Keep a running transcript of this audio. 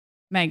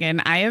Megan,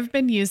 I have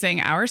been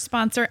using our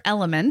sponsor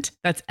Element,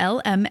 that's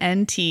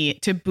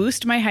LMNT, to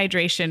boost my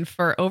hydration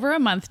for over a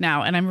month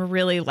now, and I'm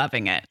really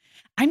loving it.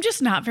 I'm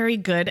just not very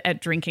good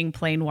at drinking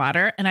plain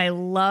water, and I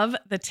love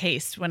the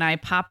taste when I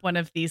pop one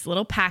of these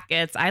little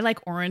packets. I like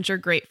orange or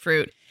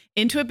grapefruit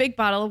into a big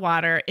bottle of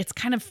water. It's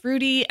kind of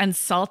fruity and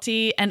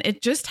salty, and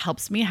it just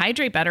helps me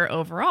hydrate better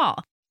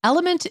overall.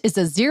 Element is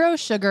a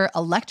zero-sugar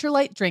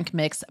electrolyte drink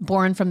mix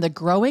born from the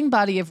growing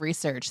body of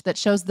research that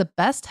shows the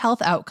best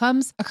health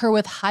outcomes occur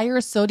with higher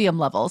sodium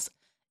levels.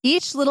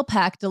 Each little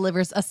pack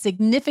delivers a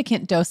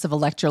significant dose of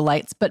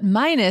electrolytes, but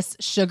minus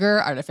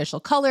sugar, artificial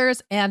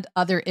colors, and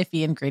other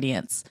iffy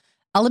ingredients.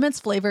 Element's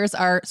flavors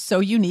are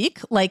so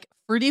unique, like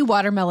fruity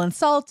watermelon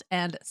salt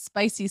and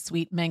spicy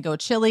sweet mango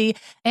chili.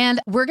 And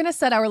we're going to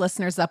set our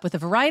listeners up with a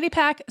variety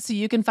pack so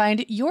you can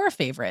find your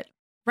favorite.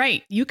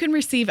 Right. You can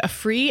receive a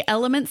free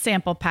Element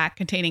sample pack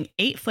containing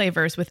 8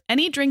 flavors with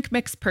any drink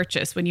mix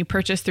purchase when you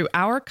purchase through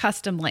our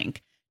custom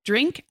link,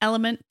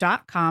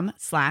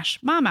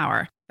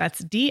 drinkelement.com/momhour.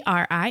 That's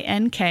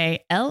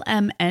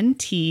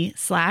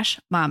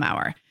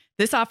DRINKLMNT/momhour.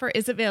 This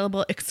is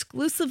available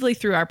exclusively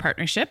through our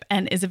partnership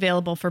and is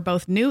available for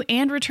both new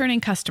and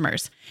returning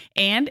customers.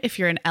 And if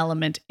you're an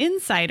Element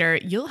insider,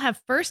 you'll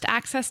have first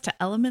access to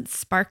Element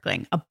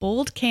Sparkling, a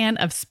bold can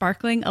of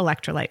sparkling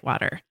electrolyte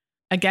water.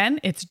 Again,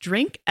 it's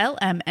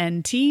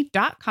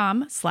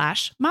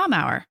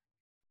drinklmnt.com/momhour.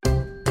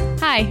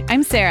 Hi,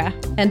 I'm Sarah.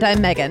 And I'm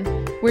Megan.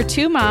 We're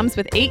 2 moms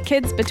with 8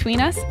 kids between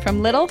us,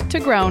 from little to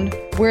grown.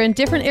 We're in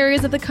different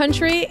areas of the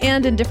country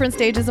and in different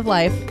stages of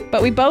life.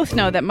 But we both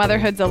know that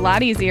motherhood's a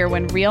lot easier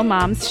when real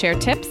moms share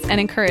tips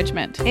and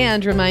encouragement.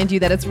 And remind you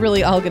that it's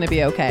really all going to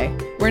be okay.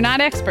 We're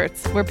not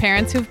experts. We're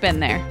parents who've been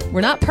there.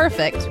 We're not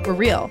perfect. We're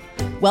real.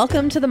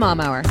 Welcome to the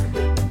Mom Hour.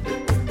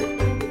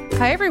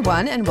 Hi,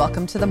 everyone, and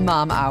welcome to the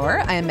Mom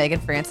Hour. I am Megan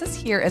Francis,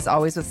 here as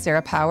always with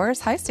Sarah Powers.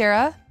 Hi,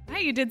 Sarah. Hi,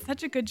 you did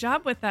such a good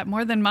job with that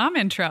More Than Mom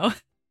intro.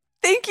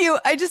 Thank you.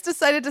 I just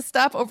decided to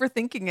stop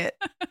overthinking it.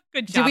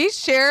 Good job. Do we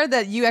share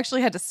that you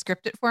actually had to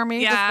script it for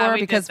me before?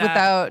 Because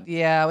without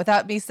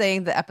me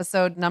saying the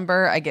episode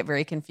number, I get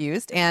very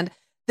confused. And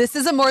this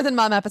is a More Than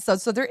Mom episode,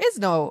 so there is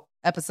no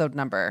episode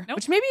number,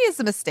 which maybe is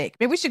a mistake.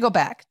 Maybe we should go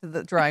back to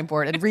the drawing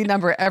board and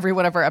renumber every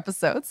one of our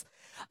episodes.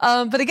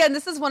 But again,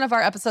 this is one of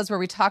our episodes where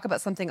we talk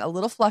about something a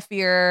little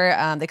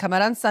fluffier. They come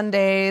out on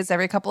Sundays,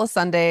 every couple of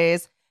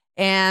Sundays.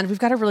 And we've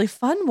got a really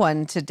fun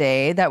one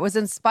today that was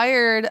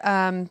inspired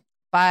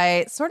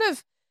by sort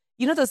of,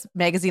 you know, those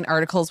magazine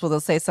articles where they'll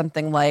say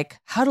something like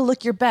how to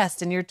look your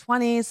best in your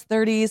 20s,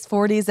 30s,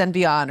 40s, and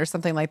beyond, or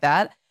something like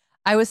that.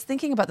 I was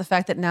thinking about the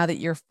fact that now that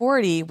you're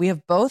 40, we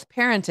have both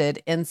parented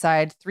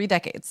inside 3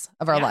 decades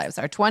of our lives,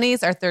 our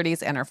 20s, our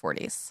 30s, and our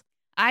 40s.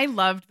 I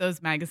loved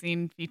those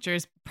magazine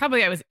features.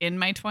 Probably I was in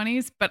my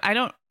 20s, but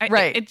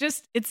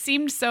it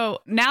seemed so,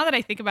 now that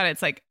I think about it,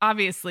 it's like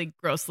obviously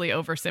grossly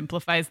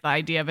oversimplifies the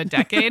idea of a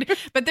decade,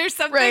 but there's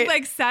something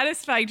like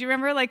satisfying. Do you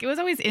remember, like, it was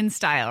always In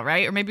Style,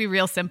 right? Or maybe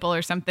Real Simple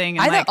or something.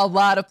 And I know a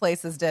lot of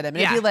places did it. I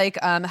mean, it'd be like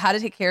how to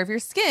take care of your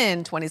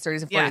skin, 20s,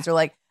 30s, and 40s, or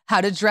like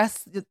how to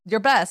dress your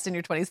best in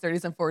your 20s,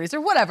 30s, and 40s, or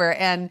whatever.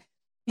 And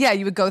yeah,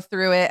 you would go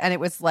through it, and it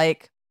was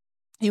like,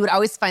 you would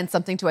always find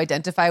something to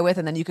identify with,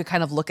 and then you could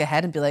kind of look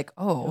ahead and be like,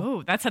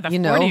 oh, that's how the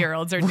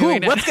 40-year-olds are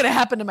doing it. What's going to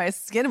happen to my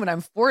skin when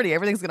I'm 40?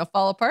 Everything's going to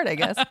fall apart, I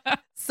guess.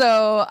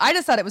 So I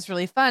just thought it was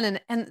really fun.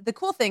 And the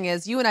cool thing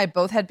is you and I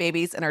both had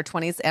babies in our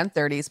 20s and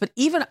 30s, but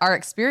even our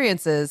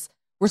experiences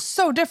were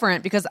so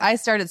different because I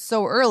started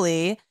so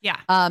early. Yeah.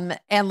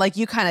 And like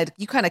you kind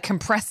of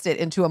compressed it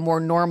into a more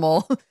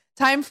normal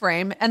time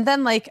frame. And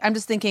then like, I'm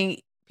just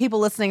thinking people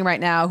listening right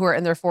now who are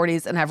in their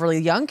 40s and have really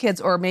young kids,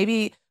 or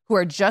maybe who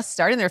are just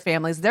starting their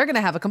families, they're going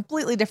to have a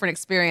completely different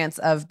experience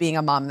of being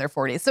a mom in their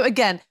 40s. So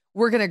again,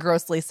 we're going to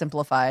grossly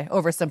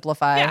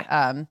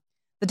oversimplify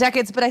the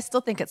decades, but I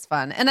still think it's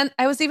fun. And then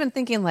I was even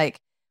thinking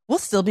like, we'll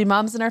still be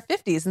moms in our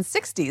 50s and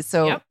 60s.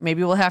 So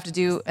maybe we'll have to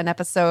do an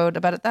episode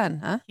about it then,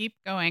 huh? Keep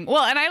going.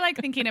 Well, and I like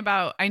thinking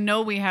about, I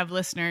know we have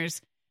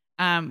listeners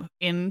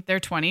in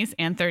their 20s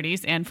and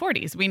 30s and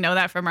 40s. We know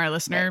that from our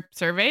listener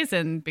surveys,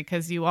 and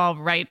because you all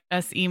write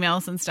us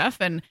emails and stuff.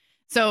 And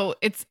so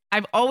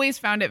I've always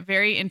found it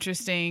very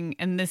interesting.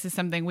 And this is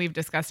something we've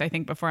discussed, I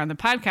think, before on the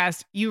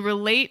podcast. You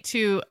relate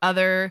to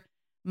other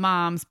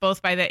moms,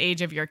 both by the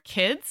age of your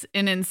kids.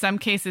 And in some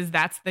cases,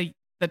 that's the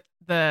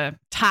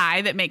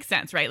tie that makes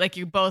sense, right? Like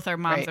you both are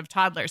moms of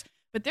toddlers,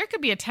 but there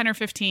could be a 10 or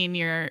 15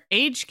 year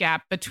age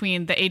gap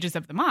between the ages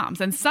of the moms.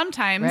 And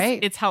sometimes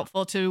it's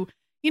helpful to,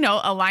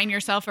 align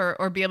yourself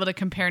or be able to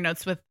compare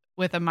notes with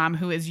a mom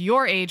who is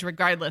your age,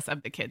 regardless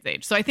of the kid's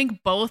age. So I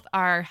think both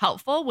are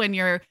helpful when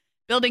you're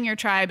building your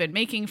tribe and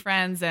making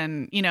friends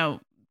and,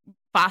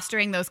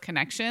 fostering those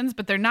connections,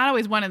 but they're not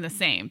always one and the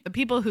same. The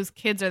people whose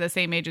kids are the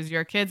same age as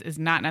your kids is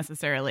not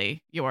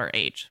necessarily your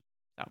age.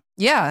 So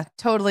yeah,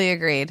 totally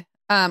agreed.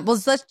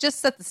 Well, let's just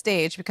set the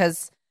stage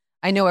because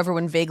I know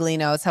everyone vaguely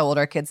knows how old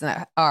our kids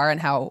are and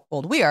how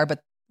old we are,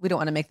 but we don't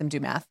want to make them do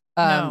math.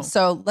 No.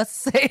 So let's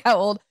say how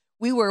old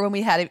we were when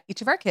we had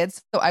each of our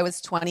kids. So I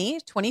was 20,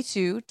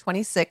 22,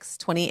 26,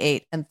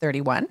 28, and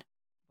 31.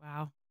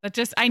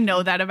 I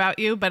know that about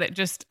you, but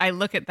I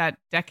look at that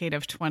decade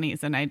of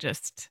 20s and I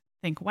just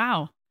think,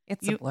 wow.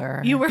 It's a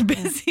blur. You were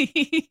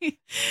busy.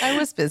 I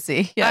was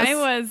busy. Yes. I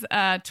was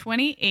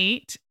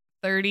 28,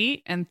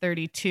 30, and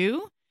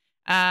 32.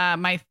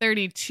 My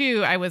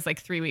 32, I was like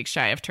 3 weeks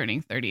shy of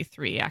turning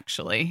 33,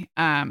 actually.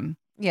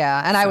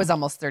 Yeah. And I was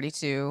almost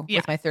 32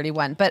 with my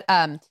 31. But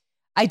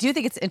I do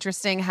think it's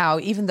interesting how,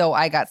 even though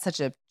I got such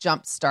a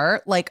jump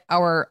start, like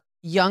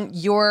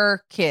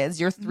your kids,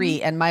 your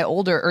 3 and my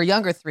older or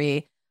younger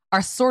 3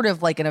 are sort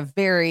of like in a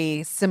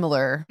very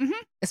similar,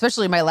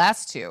 especially my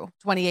last 2,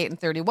 28 and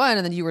 31.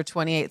 And then you were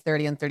 28,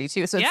 30, and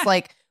 32. So it's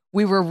like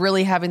we were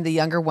really having the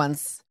younger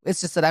ones.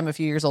 It's just that I'm a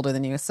few years older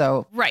than you.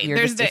 So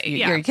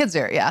your kids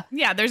are,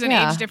 Yeah, there's an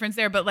age difference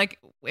there. But like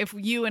if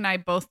you and I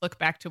both look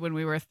back to when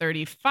we were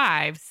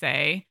 35,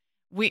 say,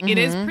 it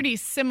is pretty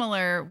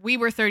similar. We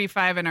were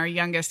 35 and our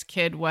youngest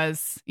kid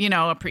was,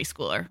 a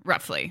preschooler,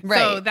 roughly.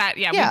 Right. So that,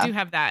 we do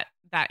have that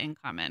in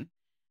common.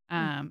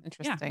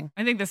 Interesting.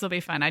 Yeah, I think this will be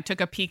fun. I took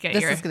a peek at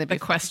the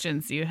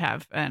questions you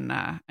have, and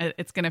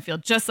it's going to feel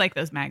just like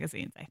those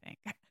magazines, I think.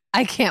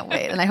 I can't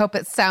wait. And I hope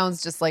it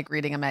sounds just like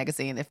reading a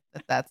magazine, if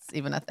that's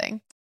even a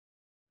thing.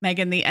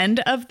 Megan, the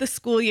end of the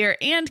school year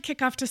and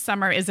kickoff to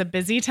summer is a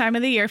busy time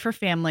of the year for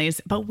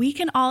families, but we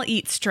can all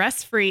eat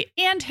stress-free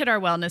and hit our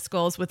wellness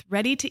goals with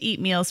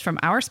ready-to-eat meals from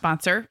our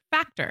sponsor,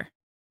 Factor.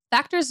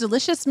 Factor's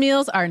delicious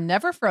meals are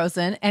never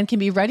frozen and can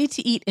be ready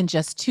to eat in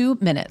just 2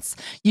 minutes.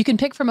 You can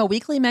pick from a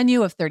weekly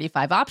menu of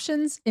 35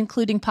 options,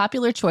 including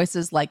popular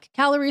choices like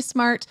Calorie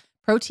Smart,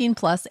 Protein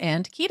Plus,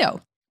 and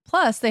Keto.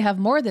 Plus, they have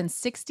more than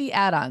 60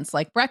 add-ons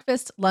like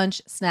breakfast,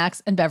 lunch,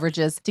 snacks, and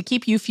beverages to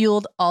keep you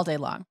fueled all day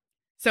long.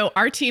 So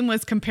our team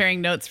was comparing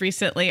notes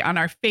recently on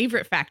our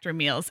favorite Factor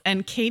meals,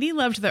 and Katie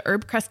loved the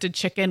herb-crusted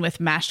chicken with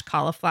mashed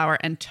cauliflower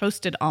and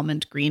toasted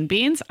almond green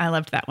beans. I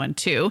loved that one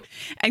too.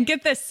 And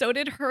get this, so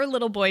did her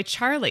little boy,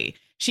 Charlie.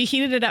 She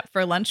heated it up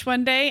for lunch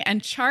one day,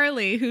 and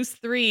Charlie, who's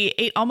 3,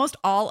 ate almost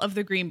all of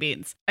the green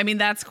beans. I mean,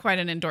 that's quite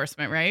an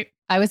endorsement, right?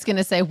 I was going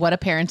to say, what a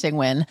parenting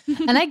win.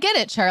 And I get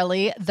it,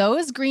 Charlie.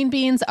 Those green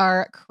beans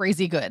are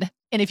crazy good.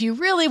 And if you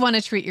really want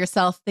to treat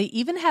yourself, they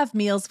even have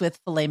meals with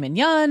filet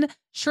mignon,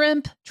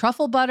 shrimp,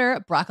 truffle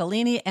butter,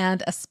 broccolini,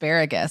 and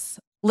asparagus.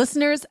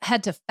 Listeners,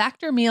 head to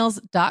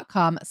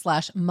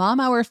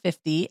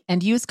factormeals.com/momhour50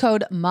 and use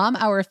code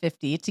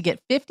momhour50 to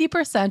get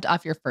 50%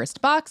 off your first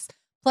box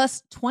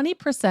plus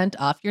 20%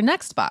 off your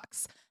next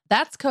box.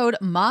 That's code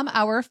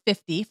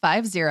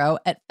momhour50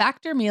 at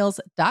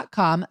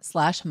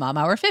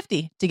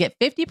factormeals.com/momhour50 to get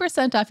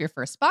 50% off your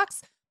first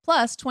box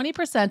plus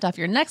 20% off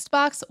your next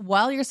box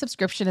while your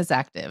subscription is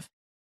active.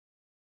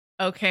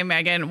 Okay,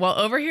 Megan. Well,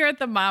 over here at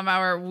the Mom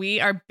Hour,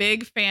 we are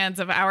big fans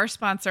of our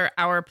sponsor,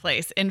 Our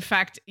Place. In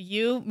fact,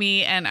 you,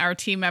 me, and our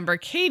team member,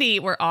 Katie,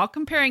 were all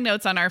comparing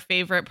notes on our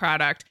favorite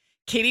product.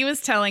 Katie was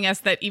telling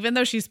us that even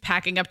though she's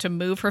packing up to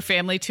move her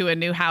family to a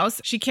new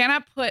house, she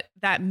cannot put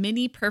that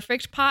mini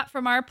perfect pot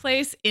from Our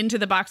Place into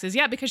the boxes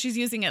yet because she's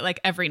using it like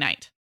every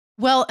night.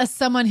 Well, as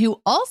someone who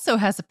also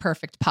has a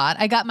perfect pot,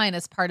 I got mine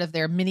as part of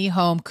their mini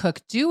home cook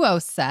duo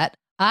set.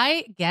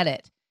 I get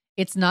it.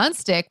 It's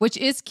nonstick, which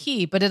is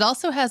key, but it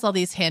also has all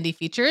these handy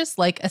features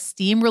like a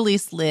steam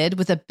release lid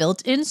with a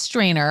built-in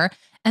strainer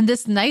and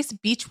this nice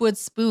beechwood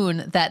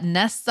spoon that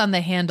nests on the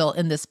handle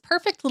in this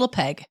perfect little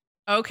peg.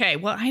 Okay,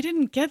 well, I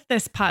didn't get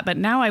this pot, but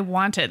now I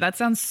want it. That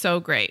sounds so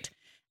great.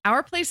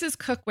 Our Place's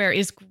cookware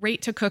is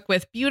great to cook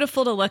with,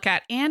 beautiful to look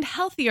at, and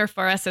healthier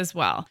for us as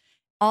well.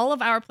 All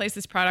of Our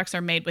Place's products are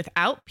made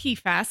without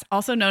PFAS,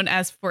 also known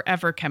as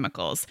forever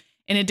chemicals.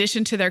 In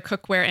addition to their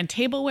cookware and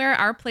tableware,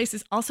 Our Place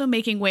is also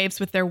making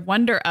waves with their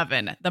Wonder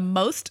Oven, the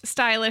most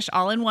stylish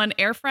all-in-one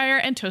air fryer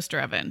and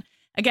toaster oven.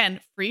 Again,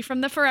 free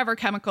from the forever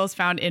chemicals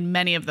found in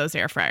many of those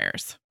air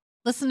fryers.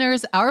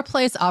 Listeners, Our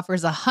Place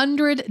offers a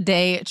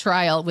 100-day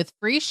trial with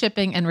free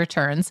shipping and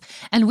returns,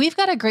 and we've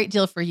got a great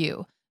deal for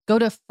you. Go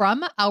to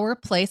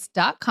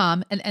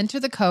FromOurPlace.com and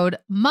enter the code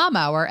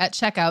MOMHOUR at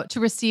checkout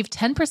to receive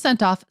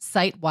 10% off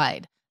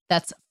site-wide.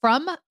 That's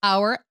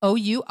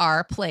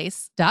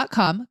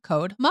FromOurPlace.com,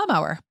 code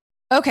MOMHOUR.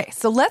 Okay,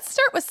 so let's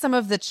start with some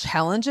of the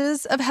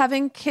challenges of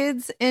having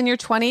kids in your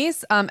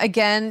 20s.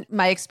 Again,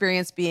 my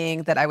experience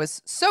being that I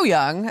was so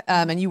young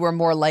and you were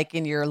more like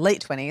in your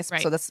late 20s.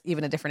 Right. So that's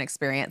even a different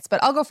experience.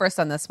 But I'll go first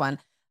on this one.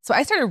 So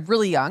I started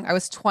really young. I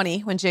was 20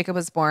 when Jacob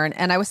was born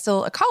and I was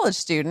still a college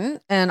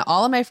student and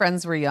all of my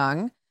friends were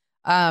young.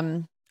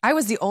 I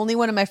was the only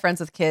one of my friends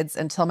with kids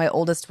until my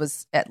oldest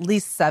was at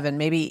least 7,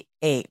 maybe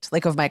 8,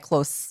 like of my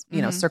close,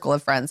 circle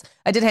of friends.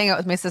 I did hang out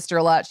with my sister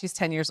a lot. She's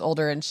 10 years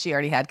older and she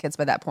already had kids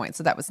by that point.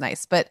 So that was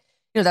nice. But,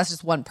 that's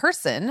just one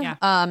person. Yeah.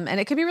 And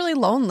it could be really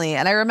lonely.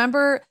 And I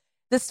remember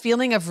this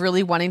feeling of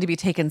really wanting to be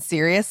taken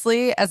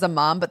seriously as a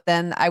mom. But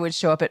then I would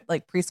show up at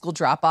like preschool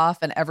drop off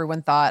and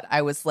everyone thought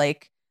I was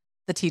like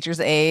the teacher's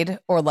aide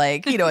or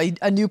like,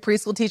 a new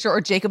preschool teacher or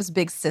Jacob's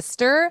big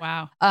sister.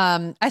 Wow.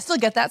 I still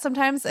get that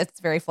sometimes. It's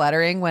very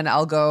flattering when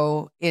I'll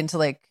go into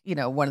like,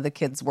 one of the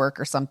kids' work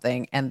or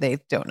something and they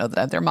don't know that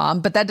I'm their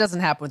mom, but that doesn't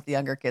happen with the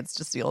younger kids,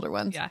 just the older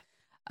ones. Yeah.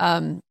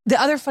 The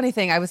other funny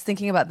thing, I was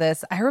thinking about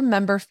this. I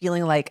remember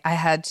feeling like I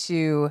had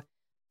to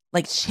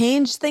like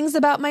change things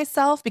about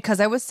myself because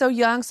I was so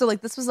young. So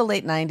like this was the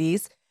late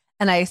 90s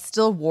and I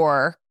still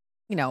wore,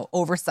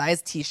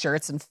 oversized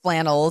t-shirts and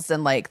flannels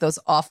and like those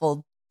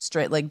awful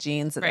straight leg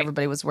jeans that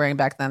everybody was wearing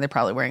back then. They're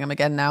probably wearing them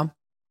again now.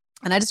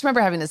 And I just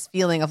remember having this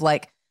feeling of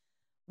like,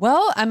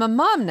 well, I'm a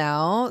mom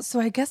now, so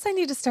I guess I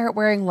need to start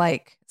wearing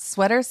like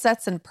sweater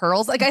sets and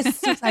pearls. Like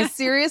I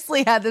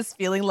seriously had this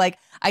feeling like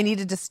I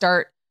needed to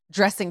start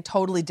dressing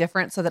totally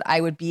different so that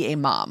I would be a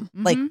mom,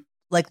 like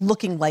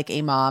looking like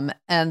a mom.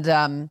 And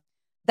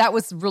that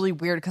was really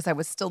weird because I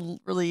was still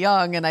really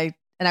young and I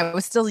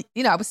was still,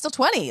 I was still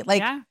 20.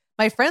 Like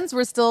my friends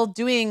were still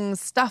doing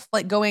stuff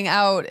like going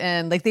out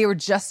and like they were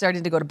just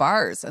starting to go to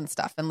bars and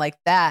stuff. And like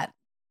that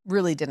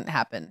really didn't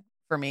happen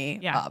for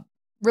me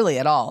really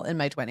at all in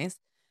my 20s.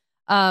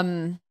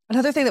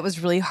 Another thing that was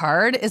really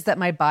hard is that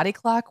my body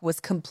clock was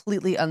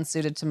completely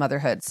unsuited to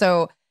motherhood.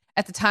 So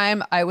at the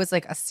time I was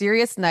like a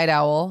serious night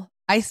owl.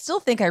 I still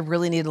think I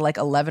really needed like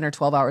 11 or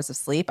 12 hours of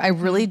sleep. I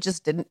really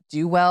just didn't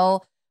do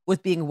well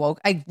with being woke.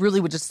 I really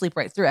would just sleep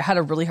right through. I had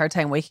a really hard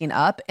time waking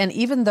up. And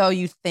even though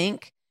you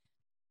think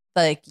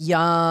like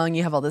young,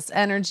 you have all this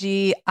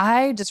energy,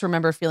 I just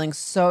remember feeling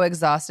so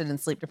exhausted and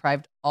sleep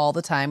deprived all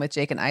the time with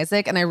Jake and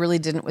Isaac. And I really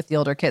didn't with the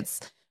older kids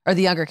or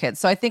the younger kids.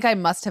 So I think I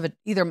must have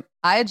either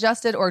I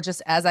adjusted or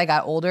just as I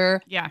got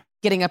older,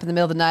 getting up in the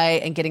middle of the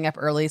night and getting up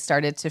early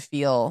started to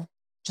feel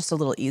just a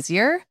little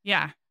easier.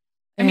 Yeah.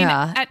 I mean,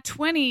 at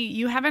 20,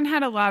 you haven't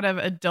had a lot of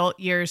adult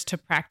years to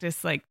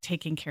practice like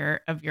taking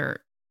care of your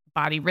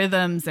body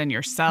rhythms and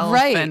yourself.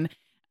 Right.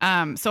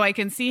 And so I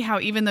can see how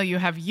even though you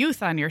have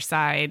youth on your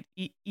side,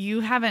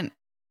 you haven't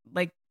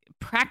like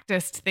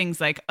practiced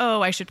things like,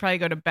 oh, I should probably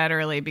go to bed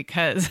early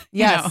because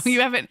you just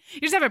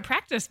haven't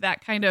practiced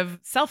that kind of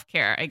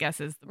self-care, I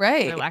guess is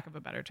for lack of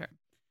a better term.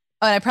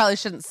 And I probably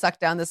shouldn't suck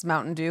down this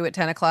Mountain Dew at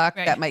 10 o'clock.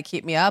 That might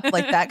keep me up,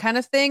 like that kind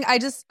of thing.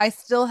 I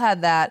still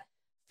had that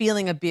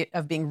feeling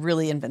of being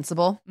really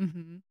invincible.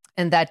 Mm-hmm.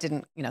 And that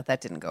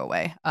didn't go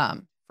away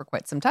for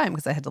quite some time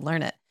because I had to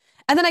learn it.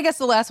 And then I guess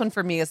the last one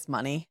for me is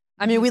money.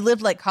 I mean, we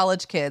lived like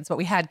college kids, but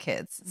we had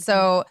kids. Mm-hmm.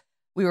 So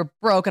we were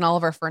broke and all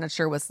of our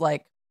furniture was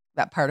like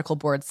that particle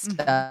board stuff.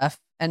 Mm-hmm.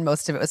 And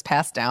most of it was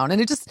passed down.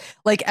 And it just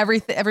like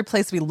every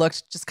place we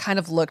looked just kind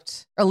of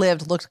looked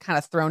kind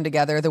of thrown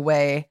together the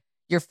way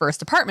your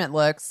first apartment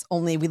looks,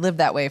 only we lived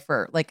that way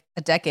for like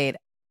a decade.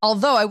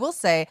 Although I will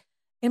say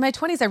in my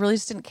 20s, I really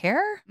just didn't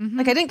care. Mm-hmm.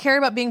 Like I didn't care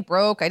about being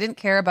broke. I didn't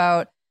care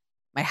about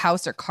my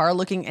house or car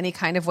looking any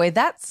kind of way.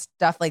 That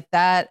stuff like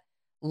that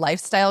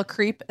lifestyle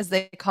creep, as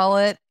they call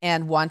it,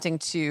 and wanting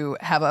to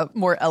have a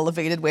more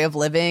elevated way of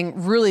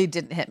living really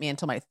didn't hit me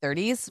until my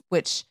 30s,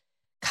 which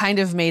kind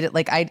of made it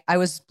like I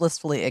was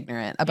blissfully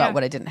ignorant about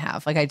what I didn't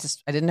have. Like I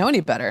didn't know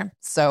any better.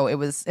 So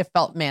it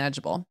felt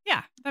manageable.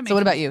 Yeah. So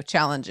what about you?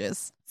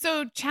 Challenges?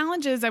 So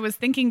challenges, I was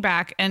thinking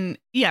back and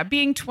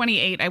being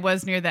 28, I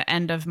was near the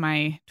end of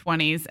my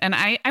 20s. And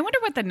I wonder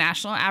what the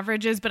national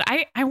average is, but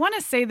I want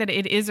to say that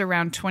it is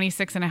around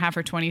 26 and a half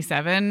or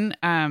 27,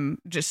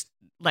 just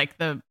like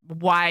the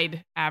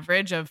wide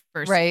average of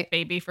first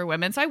baby for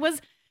women. So I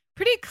was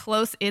pretty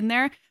close in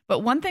there. But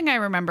one thing I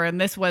remember,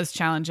 and this was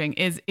challenging,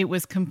 is it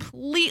was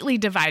completely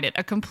divided,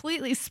 a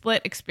completely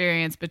split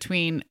experience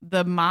between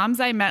the moms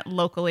I met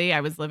locally. I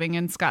was living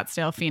in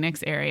Scottsdale,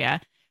 Phoenix area.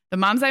 The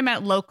moms I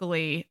met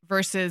locally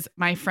versus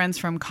my friends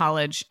from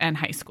college and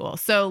high school.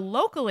 So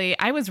locally,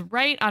 I was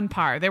right on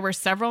par. There were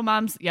several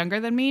moms younger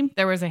than me.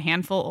 There was a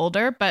handful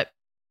older, but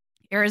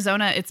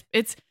Arizona,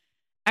 it's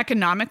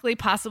economically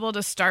possible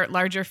to start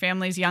larger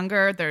families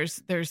younger.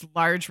 There's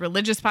large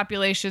religious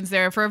populations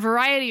there for a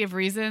variety of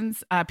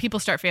reasons. People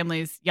start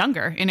families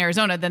younger in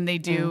Arizona than they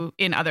do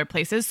in other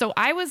places. So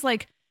I was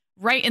like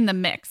right in the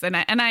mix. And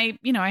I,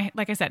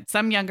 like I said,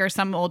 some younger,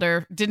 some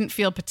older, didn't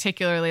feel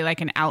particularly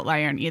like an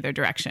outlier in either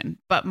direction.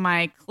 But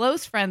my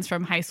close friends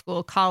from high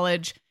school,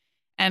 college,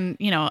 and,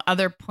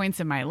 other points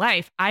in my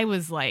life, I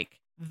was like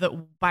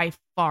by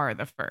far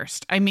the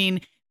first. I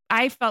mean,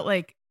 I felt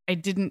like I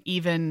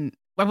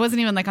wasn't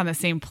even like on the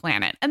same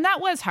planet. And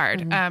that was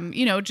hard.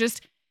 Mm-hmm.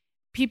 Just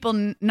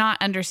people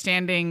not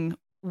understanding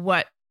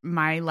what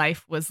my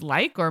life was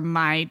like or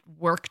my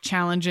work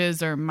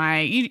challenges or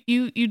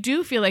you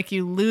do feel like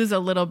you lose a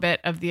little bit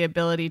of the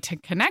ability to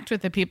connect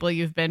with the people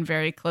you've been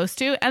very close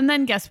to. And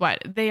then guess what?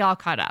 They all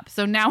caught up.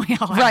 So now we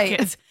all have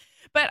kids.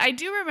 But I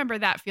do remember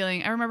that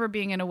feeling. I remember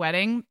being in a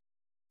wedding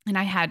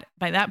and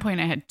by that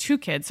point I had two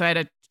kids. So I had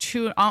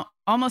a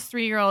almost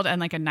 3-year-old and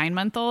like a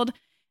 9-month-old.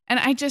 And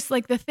I just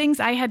like the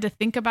things I had to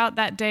think about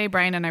that day.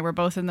 Brian and I were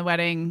both in the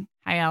wedding.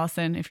 Hi,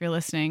 Allison, if you're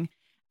listening.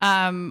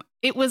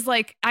 It was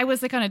like I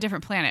was like on a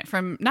different planet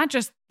from not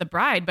just the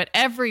bride, but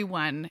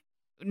everyone.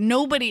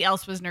 Nobody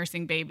else was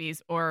nursing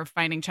babies or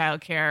finding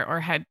childcare or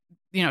had,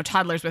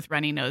 toddlers with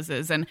runny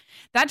noses. And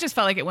that just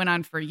felt like it went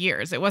on for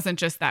years. It wasn't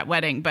just that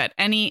wedding, but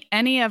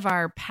any of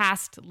our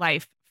past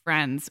life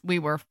friends we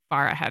were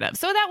far ahead of.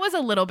 So that was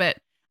a little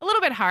bit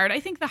hard. I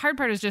think the hard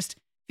part is just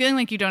feeling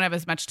like you don't have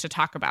as much to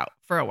talk about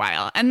for a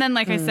while. And then,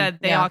 like I said,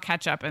 they all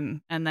catch up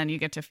and then you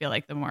get to feel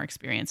like the more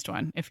experienced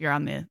one if you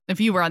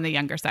were on the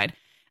younger side.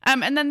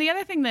 And then the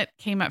other thing that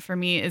came up for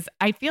me is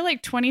I feel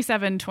like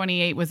 27,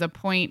 28 was a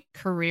point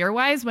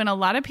career-wise when a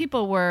lot of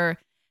people were,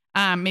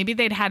 maybe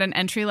they'd had an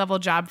entry-level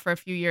job for a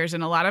few years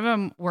and a lot of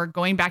them were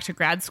going back to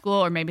grad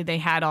school, or maybe they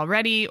had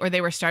already, or they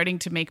were starting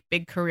to make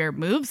big career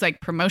moves like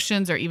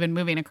promotions or even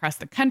moving across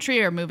the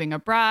country or moving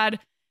abroad.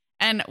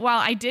 And while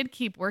I did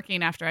keep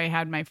working after I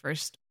had my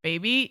first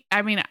baby,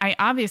 I mean, I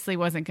obviously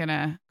wasn't going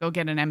to go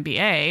get an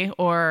MBA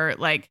or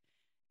like,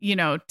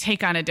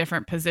 take on a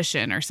different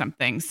position or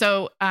something.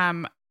 So,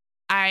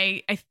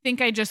 I think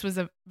I just was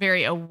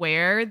very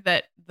aware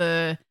that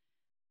the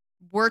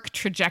work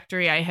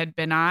trajectory I had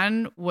been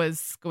on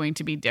was going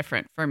to be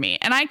different for me.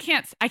 And I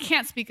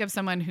can't speak of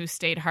someone who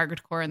stayed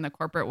hardcore in the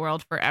corporate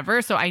world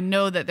forever. So I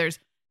know that there's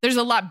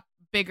a lot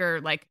bigger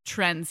like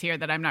trends here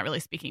that I'm not really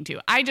speaking to.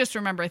 I just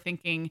remember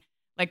thinking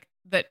like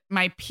that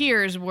my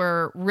peers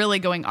were really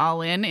going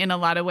all in a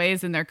lot of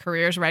ways in their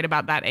careers right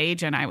about that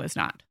age. And I was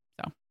not.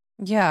 So,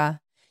 yeah.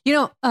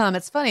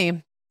 It's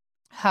funny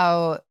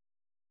how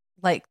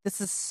like this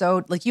is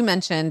so like you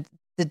mentioned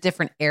the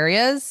different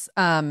areas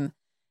and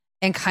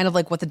kind of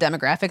like what the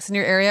demographics in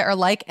your area are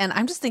like. And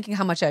I'm just thinking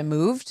how much I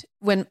moved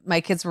when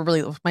my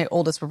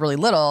oldest were really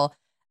little.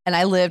 And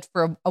I lived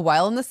for a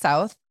while in the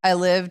South. I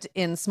lived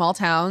in small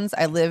towns.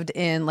 I lived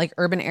in like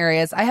urban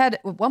areas. At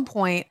one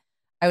point,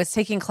 I was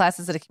taking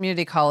classes at a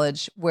community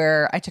college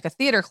where I took a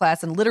theater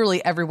class and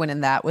literally everyone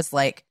in that was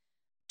like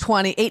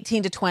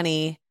 18 to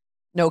 20,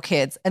 no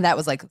kids. And that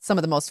was like some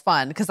of the most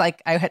fun because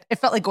like it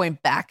felt like going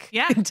back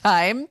in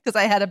time because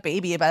I had a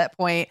baby by that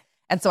point.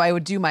 And so I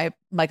would do my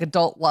like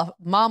adult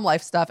mom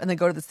life stuff and then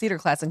go to the theater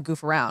class and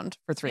goof around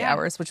for 3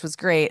 hours, which was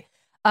great.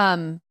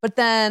 But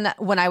then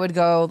when I would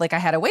go, like I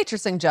had a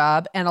waitressing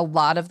job and a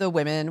lot of the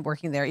women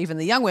working there, even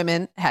the young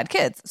women had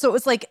kids. So it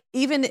was like,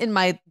 even in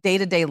my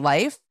day-to-day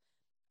life,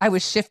 I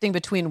was shifting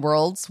between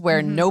worlds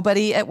where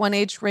nobody at one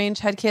age range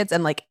had kids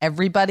and like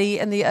everybody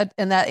in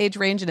that age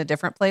range in a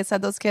different place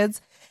had those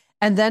kids.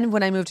 And then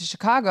when I moved to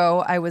Chicago,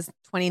 I was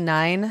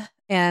 29.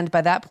 And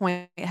by that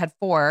point I had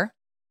 4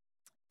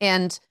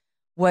 and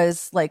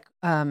was like,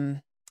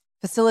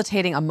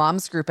 facilitating a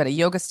mom's group at a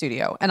yoga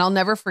studio. And I'll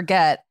never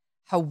forget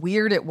how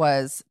weird it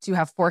was to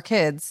have 4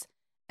 kids.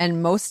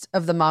 And most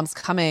of the moms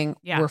coming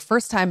were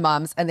first-time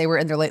moms and they were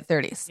in their late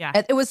 30s. Yeah.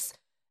 And it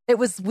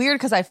was weird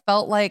because I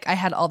felt like I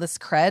had all this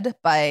cred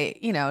by,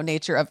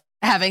 nature of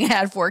having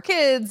had 4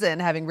 kids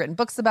and having written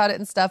books about it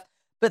and stuff.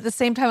 But at the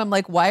same time, I'm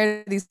like, why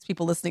are these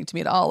people listening to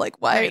me at all?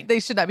 Like, why they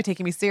should not be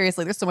taking me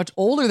seriously. They're so much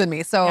older than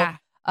me. So,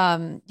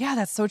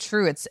 that's so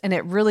true.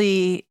 It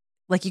really,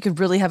 like, you could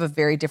really have a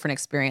very different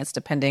experience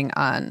depending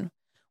on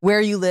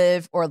where you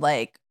live or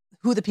like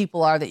who the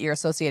people are that you're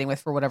associating with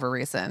for whatever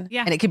reason.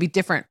 Yeah. And it could be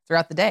different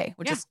throughout the day,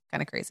 which is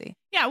kind of crazy.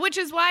 Yeah. Which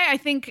is why I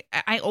think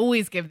I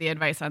always give the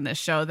advice on this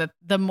show that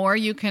the more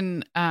you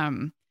can,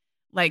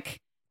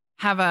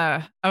 have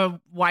a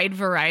wide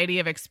variety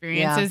of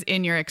experiences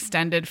in your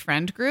extended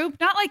friend group.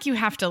 Not like you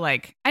have to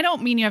I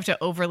don't mean you have to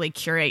overly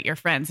curate your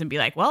friends and be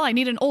like, well, I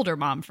need an older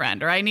mom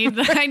friend or I need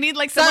like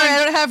someone. Sorry,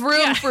 I don't have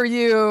room for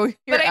you.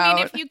 But I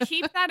mean, if you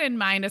keep that in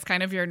mind as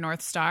kind of your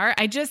North Star,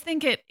 I just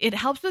think it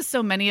helps with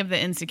so many of the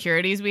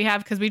insecurities we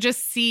have because we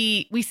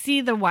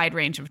see the wide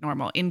range of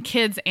normal in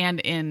kids and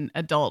in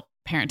adult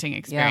parenting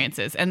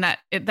experiences and that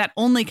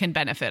only can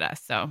benefit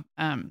us. So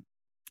I feel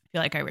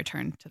like I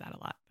return to that a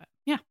lot, but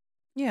yeah.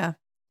 Yeah.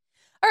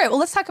 All right. Well,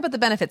 let's talk about the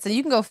benefits. And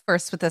you can go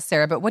first with this,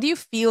 Sarah, but what do you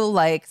feel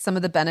like some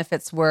of the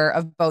benefits were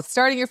of both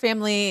starting your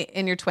family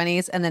in your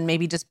 20s and then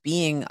maybe just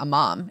being a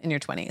mom in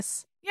your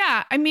 20s?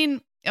 Yeah. I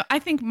mean, I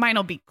think mine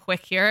will be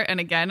quick here. And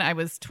again, I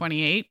was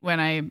 28 when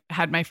I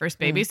had my first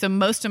baby. So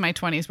most of my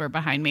 20s were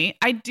behind me.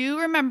 I do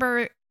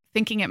remember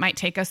thinking it might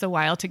take us a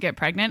while to get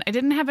pregnant. I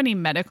didn't have any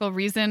medical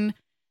reason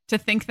to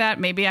think that.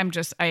 Maybe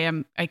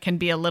I can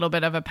be a little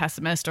bit of a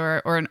pessimist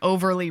or an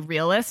overly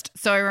realist.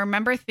 So I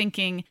remember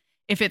thinking,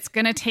 if it's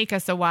going to take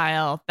us a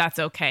while, that's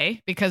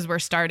okay because we're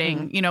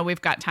starting,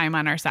 we've got time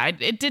on our side.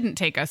 It didn't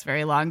take us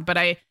very long, but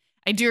I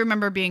do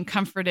remember being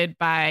comforted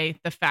by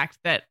the fact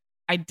that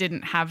I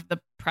didn't have the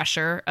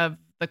pressure of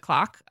the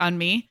clock on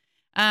me.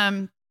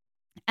 And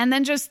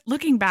then just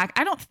looking back,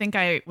 I don't think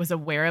I was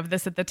aware of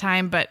this at the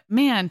time, but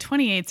man,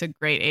 28 is a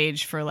great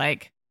age for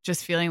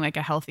just feeling like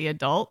a healthy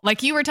adult.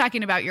 Like you were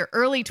talking about your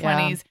early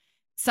 20s,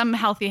 some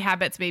healthy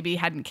habits maybe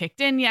hadn't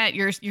kicked in yet.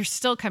 You're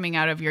still coming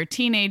out of your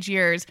teenage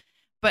years.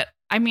 But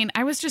I mean,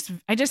 I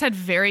just had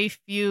very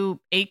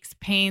few aches,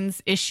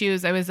 pains,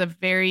 issues. I was a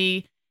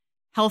very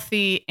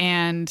healthy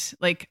and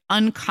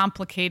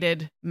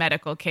uncomplicated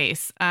medical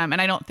case.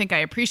 And I don't think I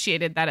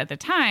appreciated that at the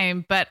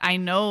time, but I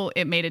know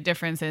it made a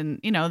difference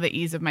in, the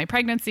ease of my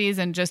pregnancies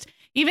and just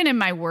even in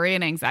my worry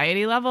and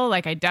anxiety level.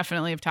 I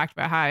definitely have talked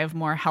about how I have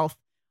more health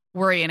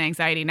worry and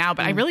anxiety now,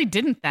 but I really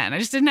didn't then. I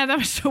just didn't have that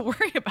much to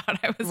worry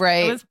about. I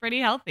was pretty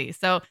healthy.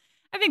 So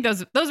I think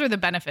those were the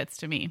benefits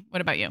to me.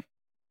 What about you?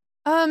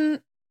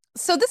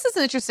 So this is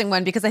an interesting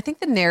one because I think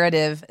the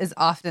narrative is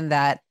often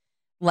that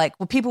like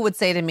what people would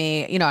say to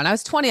me, you know, when I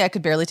was 20, I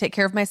could barely take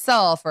care of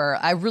myself, or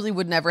I really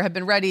would never have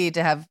been ready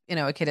to have, you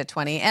know, a kid at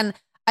 20. And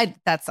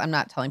I'm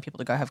not telling people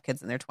to go have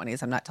kids in their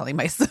 20s. I'm not telling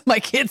my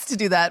kids to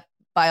do that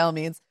by all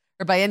means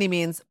or by any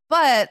means.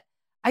 But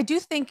I do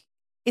think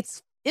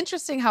it's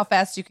interesting how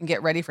fast you can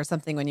get ready for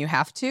something when you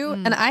have to.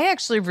 And I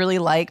actually really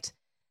liked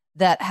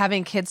that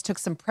having kids took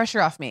some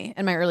pressure off me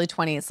in my early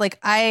 20s. Like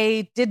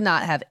I did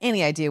not have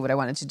any idea what I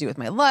wanted to do with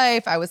my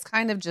life. I was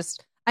kind of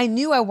just, I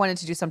knew I wanted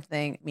to do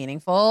something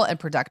meaningful and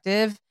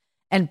productive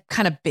and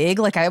kind of big.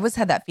 Like I always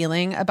had that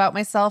feeling about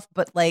myself,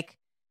 but like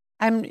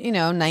I'm, you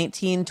know,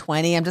 19,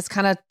 20. I'm just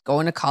kind of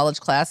going to college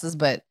classes,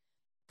 but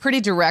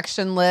pretty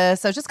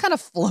directionless. I was just kind of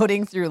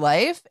floating through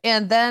life.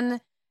 And then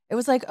it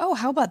was like, oh,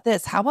 how about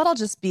this? How about I'll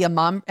just be a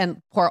mom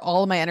and pour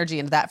all of my energy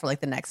into that for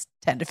like the next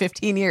 10 to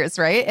 15 years,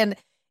 right? And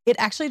it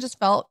actually just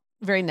felt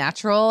very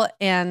natural,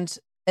 and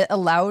it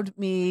allowed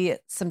me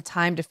some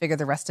time to figure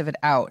the rest of it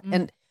out.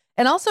 And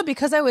also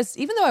because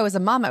even though I was a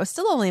mom, I was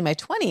still only in my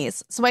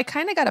 20s. So I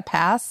kind of got a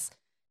pass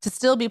to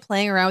still be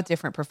playing around with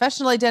different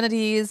professional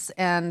identities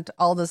and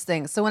all those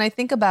things. So when I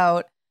think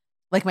about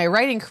like my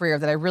writing career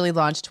that I really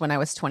launched when I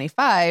was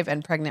 25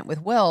 and pregnant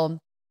with Will,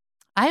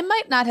 I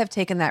might not have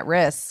taken that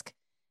risk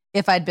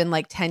if I'd been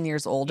like 10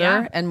 years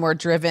older and more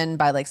driven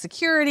by like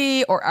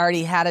security, or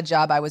already had a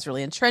job I was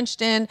really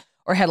entrenched in,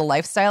 or had a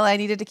lifestyle I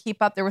needed to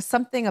keep up. There was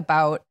something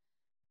about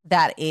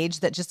that age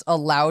that just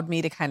allowed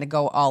me to kind of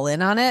go all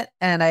in on it.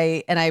 And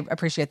I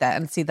appreciate that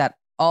and see that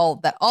all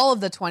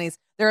of the 20s,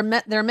 there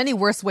are many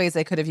worse ways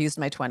I could have used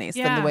my 20s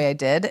than the way I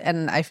did.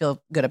 And I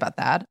feel good about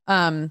that.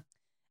 And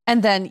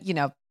then, you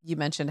know, you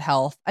mentioned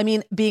health. I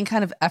mean, being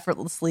kind of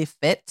effortlessly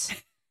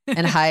fit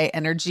and high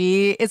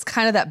energy is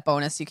kind of that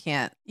bonus. You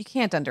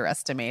can't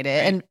underestimate it.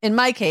 Right. And in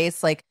my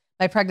case, like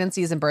my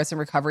pregnancies and births and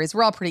recoveries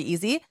were all pretty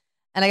easy.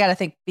 And I got to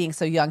think being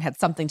so young had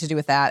something to do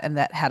with that. And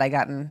that had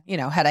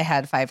I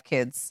had 5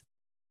 kids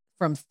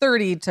from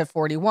 30 to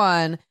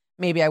 41,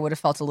 maybe I would have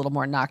felt a little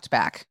more knocked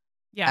back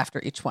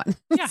after each one.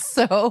 Yeah.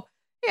 So,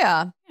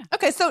 yeah.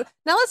 Okay. So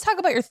now let's talk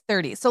about your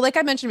 30s. So like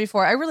I mentioned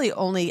before, I really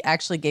only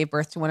actually gave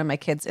birth to one of my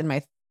kids in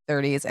my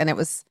 30s. And I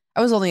was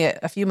only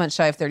a few months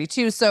shy of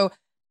 32. So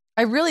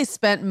I really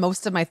spent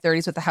most of my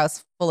 30s with a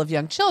house full of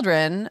young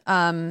children.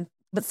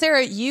 But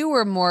Sarah, you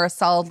were more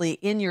solidly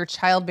in your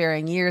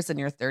childbearing years in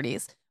your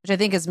 30s, which I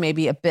think is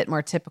maybe a bit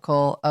more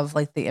typical of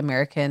like the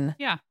American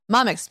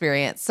mom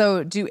experience.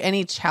 So do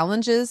any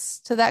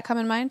challenges to that come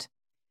to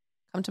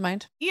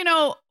mind? You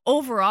know,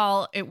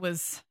 overall, it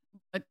was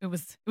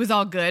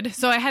all good.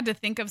 So I had to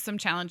think of some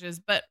challenges.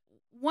 But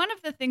one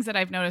of the things that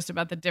I've noticed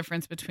about the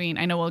difference between,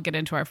 I know we'll get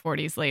into our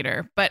 40s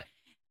later, but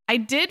I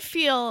did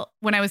feel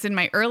when I was in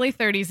my early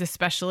 30s,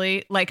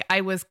 especially, like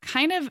I was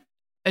kind of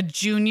a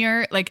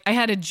junior, like I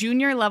had a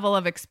junior level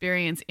of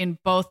experience in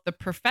both the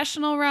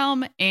professional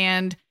realm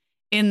and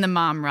in the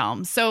mom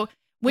realm. So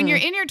when you're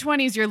in your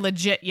 20s, you're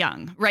legit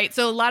young, right?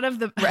 So a lot of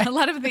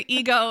the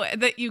ego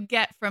that you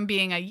get from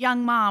being a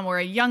young mom or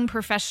a young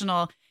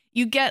professional,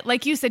 you get,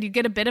 like you said, you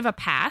get a bit of a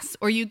pass,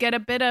 or you get a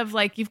bit of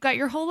like, you've got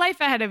your whole life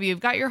ahead of you.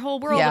 You've got your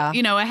whole world,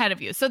 ahead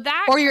of you. So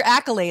that, or your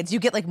accolades, you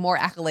get like more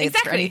accolades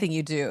for anything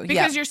you do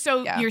because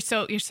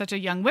you're such a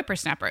young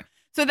whippersnapper.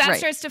 So that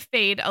starts to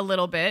fade a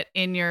little bit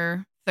in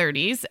your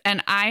 30s.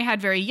 And I had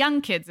very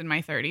young kids in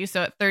my 30s.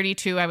 So at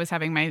 32, I was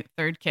having my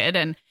third kid,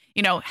 and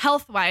you know,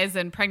 health wise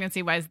and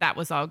pregnancy wise, that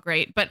was all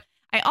great. But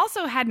I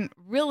also hadn't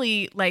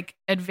really like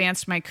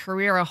advanced my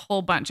career a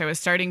whole bunch. I was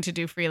starting to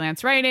do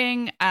freelance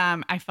writing.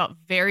 I felt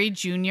very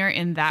junior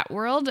in that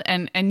world.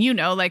 And you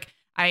know, like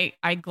I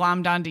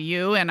glommed onto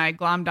you, and I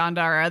glommed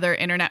onto our other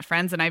internet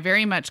friends. And I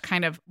very much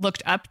kind of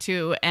looked up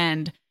to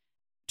and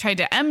tried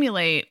to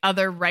emulate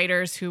other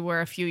writers who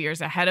were a few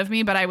years ahead of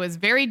me, but I was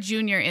very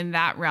junior in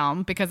that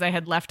realm because I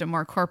had left a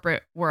more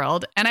corporate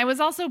world. And I was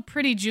also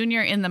pretty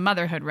junior in the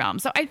motherhood realm.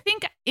 So I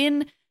think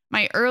in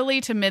my early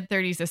to mid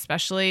 30s,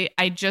 especially,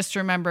 I just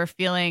remember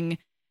feeling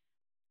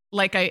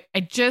like I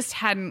just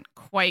hadn't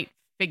quite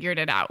figured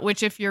it out,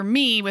 which if you're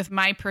me with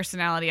my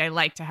personality, I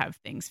like to have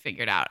things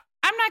figured out.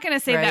 I'm not going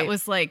to say that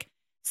was like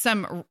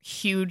some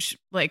huge,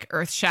 like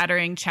earth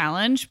shattering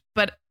challenge,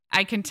 but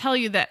I can tell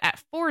you that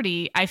at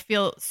 40, I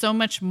feel so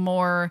much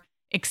more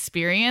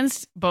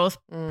experienced, both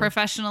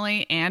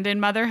professionally and in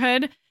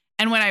motherhood.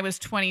 And when I was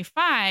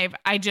 25,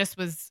 I just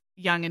was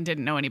young and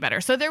didn't know any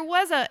better. So there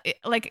was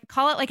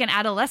call it like an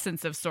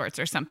adolescence of sorts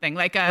or something,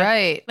 like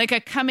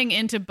a coming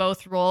into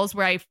both roles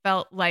where I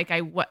felt like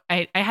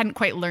I hadn't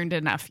quite learned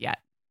enough yet.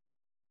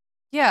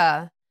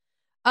 Yeah.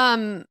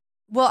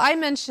 Well, I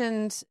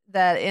mentioned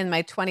that in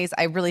my 20s,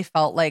 I really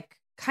felt like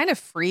kind of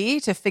free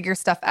to figure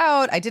stuff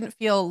out. I didn't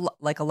feel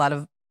like a lot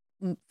of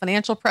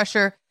financial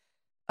pressure.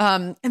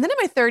 And then in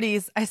my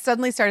 30s, I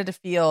suddenly started to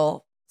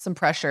feel some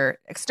pressure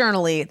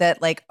externally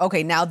that like,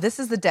 okay, now this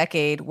is the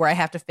decade where I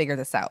have to figure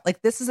this out.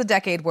 Like this is a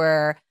decade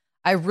where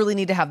I really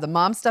need to have the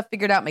mom stuff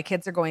figured out. My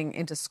kids are going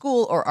into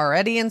school or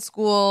already in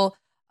school.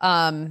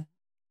 And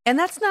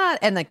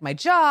like my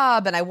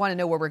job, and I want to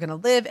know where we're going to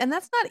live. And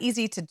that's not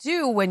easy to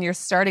do when you're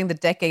starting the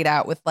decade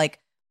out with like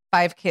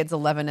 5 kids,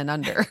 11 and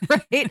under,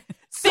 right?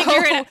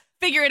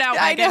 Figure it out.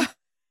 I know.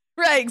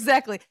 Right,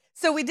 exactly.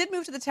 So we did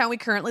move to the town we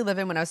currently live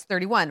in when I was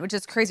 31, which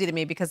is crazy to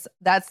me because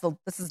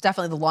this is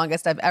definitely the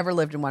longest I've ever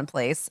lived in one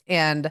place.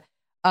 And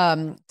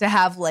to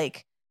have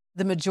like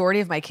the majority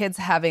of my kids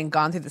having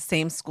gone through the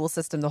same school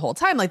system the whole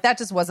time, like that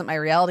just wasn't my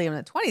reality in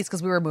the 20s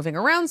because we were moving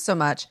around so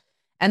much.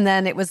 And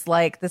then it was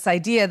like this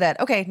idea that,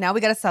 okay, now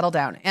we got to settle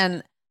down.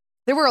 And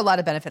there were a lot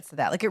of benefits to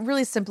that. Like it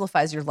really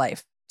simplifies your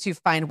life to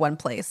find one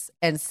place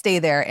and stay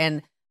there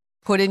and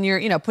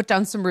put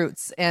down some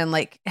roots and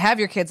like have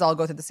your kids all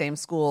go through the same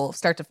school,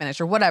 start to finish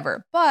or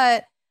whatever.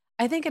 But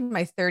I think in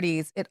my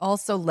 30s, it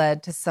also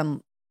led to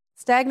some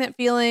stagnant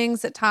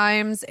feelings at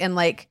times and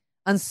like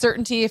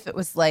uncertainty if it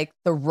was like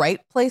the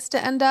right place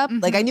to end up.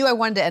 Like I knew I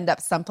wanted to end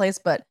up someplace,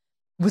 but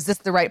was this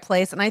the right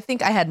place? And I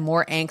think I had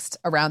more angst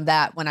around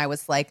that when I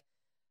was like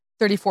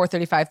 34,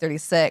 35,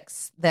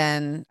 36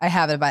 than I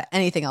have about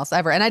anything else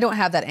ever. And I don't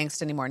have that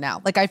angst anymore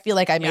now. Like I feel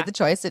like I made the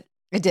choice.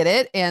 I did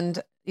it.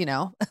 And,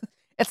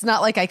 it's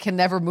not like I can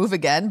never move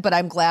again, but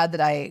I'm glad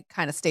that I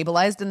kind of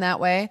stabilized in that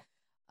way.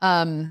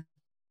 But,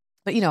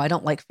 I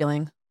don't like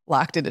feeling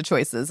locked into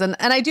choices. And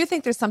I do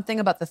think there's something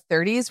about the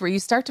 30s where you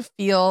start to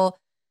feel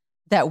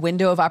that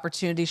window of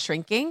opportunity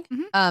shrinking.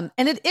 And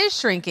it is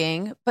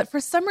shrinking, but for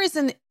some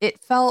reason it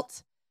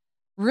felt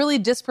really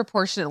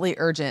disproportionately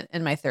urgent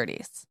in my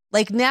 30s.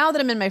 Like now that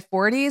I'm in my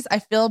 40s, I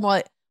feel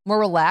more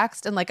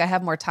relaxed and like I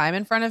have more time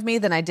in front of me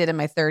than I did in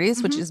my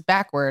 30s, which is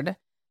backward.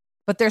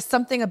 But there's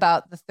something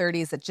about the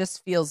 30s that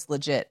just feels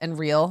legit and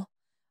real.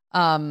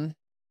 And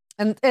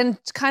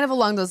kind of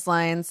along those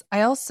lines,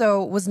 I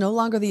also was no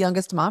longer the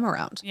youngest mom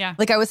around. Yeah.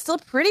 Like I was still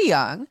pretty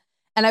young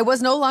and I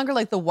was no longer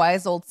like the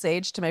wise old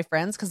sage to my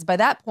friends because by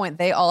that point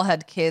they all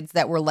had kids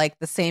that were like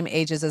the same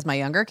ages as my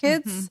younger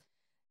kids.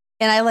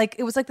 And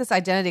it was like this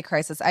identity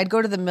crisis. I'd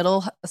go to the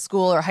middle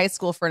school or high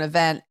school for an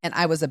event and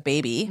I was a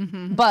baby,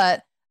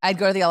 but I'd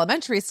go to the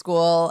elementary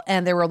school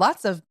and there were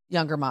lots of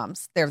younger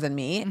moms there than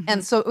me.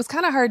 And so it was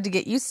kind of hard to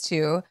get used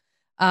to.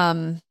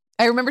 I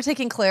remember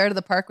taking Claire to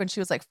the park when she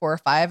was like 4 or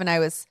 5 and I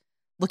was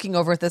looking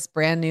over at this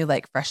brand new,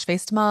 like fresh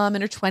faced mom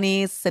in her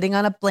 20s, sitting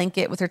on a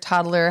blanket with her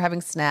toddler,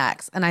 having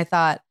snacks. And I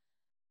thought,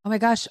 oh my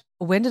gosh,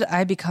 when did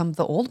I become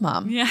the old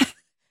mom? Yeah.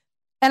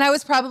 And I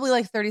was probably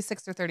like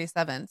 36 or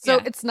 37. So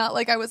it's not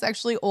like I was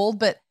actually old,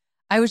 but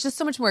I was just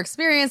so much more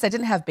experienced. I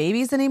didn't have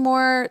babies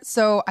anymore.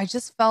 So I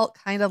just felt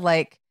kind of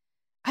like,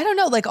 I don't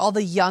know, like all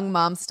the young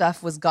mom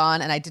stuff was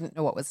gone and I didn't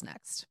know what was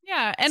next.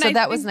 Yeah. And so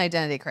that was an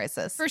identity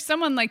crisis. For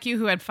someone like you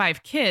who had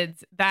 5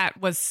 kids, that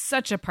was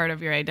such a part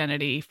of your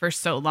identity for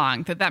so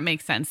long that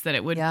makes sense that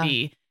it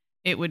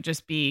would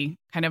just be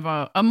kind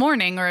of a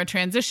mourning or a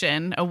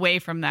transition away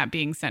from that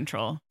being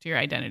central to your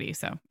identity.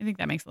 So I think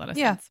that makes a lot of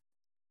sense.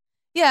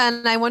 Yeah.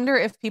 And I wonder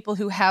if people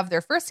who have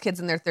their first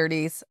kids in their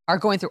 30s are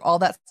going through all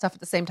that stuff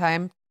at the same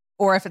time,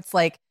 or if it's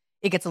like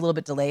it gets a little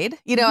bit delayed.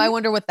 I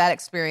wonder what that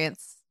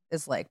experience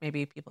is like.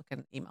 Maybe people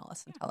can email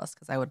us and tell us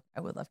because I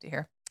would love to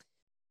hear.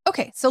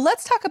 Okay, so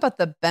let's talk about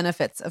the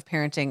benefits of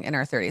parenting in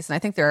our 30s. And I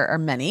think there are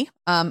many.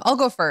 I'll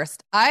go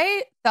first.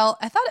 I thought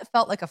it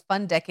felt like a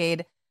fun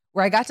decade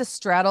where I got to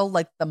straddle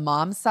like the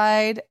mom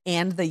side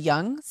and the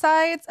young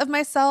sides of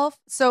myself.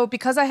 So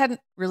because I hadn't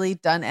really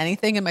done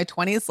anything in my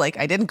 20s, like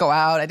I didn't go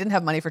out, I didn't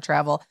have money for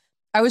travel.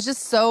 I was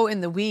just so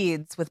in the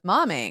weeds with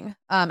momming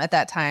at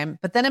that time.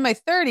 But then in my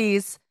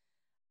 30s,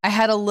 I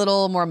had a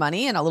little more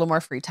money and a little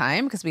more free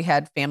time because we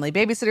had family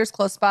babysitters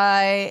close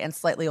by and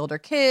slightly older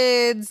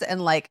kids.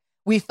 And like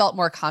we felt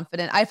more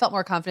confident. I felt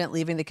more confident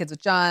leaving the kids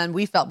with John.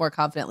 We felt more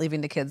confident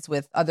leaving the kids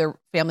with other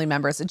family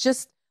members. It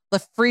just, the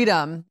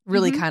freedom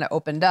really kind of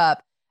opened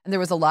up. And there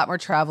was a lot more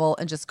travel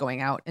and just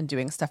going out and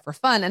doing stuff for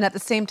fun. And at the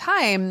same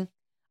time,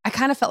 I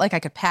kind of felt like I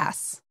could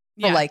pass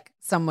for like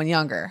someone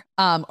younger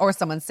or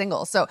someone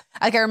single. So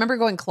like I remember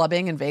going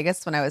clubbing in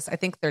Vegas when I was, I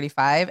think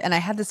 35. And I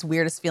had this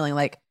weirdest feeling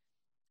like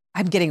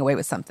I'm getting away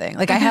with something.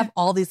 Like I have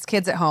all these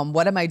kids at home.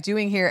 What am I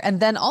doing here? And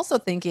then also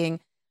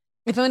thinking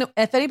if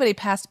anybody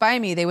passed by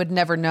me, they would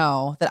never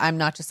know that I'm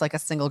not just like a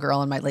single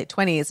girl in my late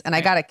 20s. And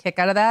I got a kick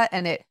out of that.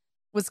 And it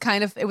was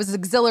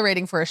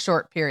exhilarating for a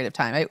short period of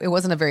time. It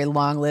wasn't a very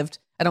long-lived,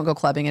 I don't go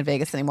clubbing in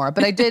Vegas anymore,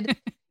 but I did,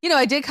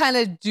 I did kind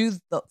of do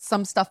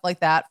some stuff like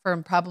that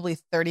from probably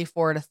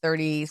 34 to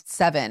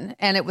 37.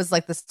 And it was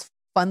like this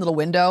fun little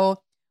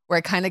window where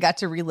I kind of got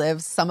to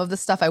relive some of the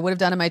stuff I would have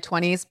done in my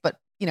 20s, but,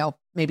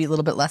 maybe a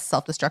little bit less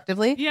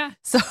self-destructively. Yeah.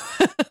 So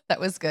that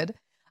was good.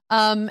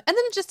 And then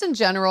just in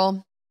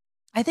general,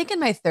 I think in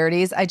my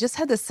 30s, I just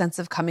had this sense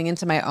of coming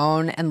into my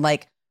own and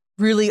like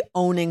really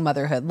owning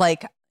motherhood.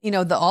 Like,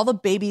 all the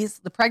babies,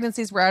 the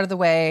pregnancies were out of the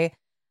way.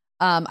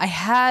 I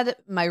had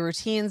my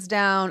routines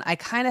down. I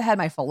kind of had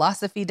my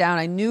philosophy down.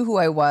 I knew who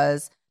I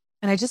was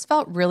and I just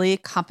felt really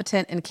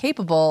competent and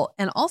capable.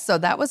 And also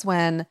that was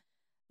when,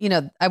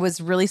 I was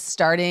really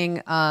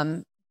starting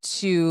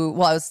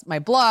my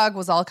blog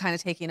was all kind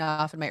of taking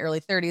off in my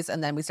early 30s.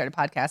 And then we started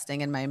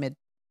podcasting in my mid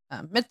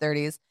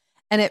 30s.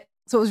 And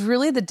so it was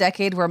really the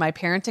decade where my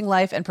parenting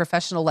life and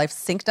professional life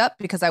synced up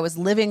because I was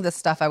living the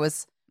stuff I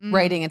was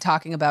writing and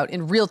talking about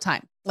in real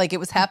time. Like it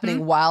was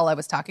happening while I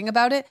was talking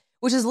about it,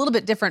 which is a little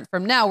bit different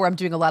from now where I'm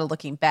doing a lot of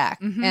looking back.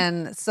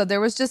 And so there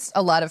was just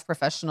a lot of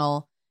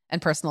professional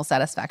and personal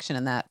satisfaction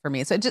in that for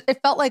me. So it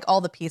felt like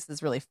all the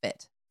pieces really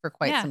fit for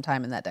quite some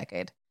time in that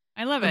decade.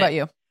 I love it. What about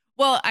you?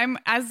 Well,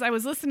 as I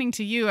was listening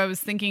to you, I was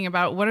thinking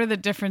about what are the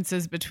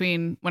differences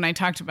between when I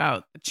talked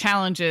about the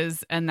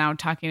challenges and now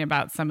talking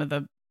about some of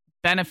the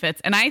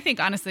benefits. And I think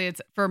honestly,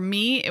 for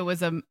me, it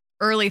was a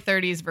early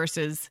 30s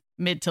versus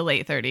mid to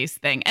late 30s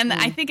thing. And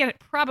I think it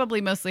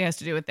probably mostly has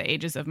to do with the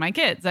ages of my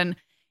kids. And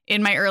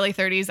in my early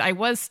 30s, I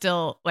was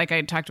still, like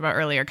I talked about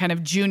earlier, kind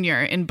of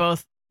junior in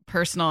both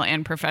personal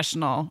and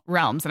professional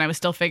realms. And I was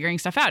still figuring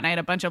stuff out. And I had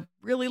a bunch of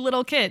really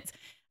little kids.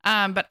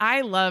 But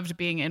I loved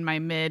being in my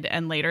mid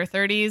and later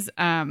 30s.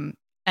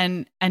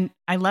 And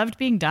I loved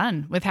being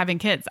done with having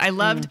kids. I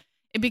loved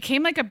it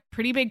became like a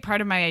pretty big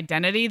part of my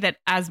identity that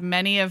as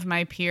many of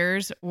my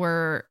peers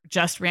were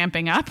just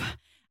ramping up,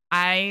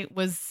 I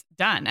was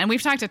done. And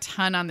we've talked a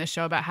ton on this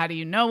show about how do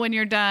you know when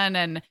you're done,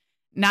 and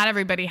not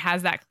everybody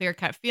has that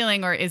clear-cut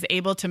feeling or is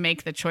able to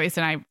make the choice.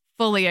 And I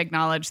fully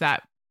acknowledge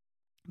that.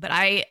 But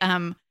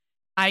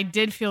I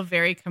did feel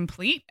very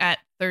complete at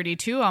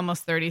 32,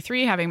 almost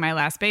 33, having my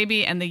last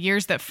baby. And the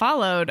years that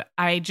followed,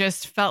 I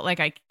just felt like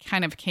I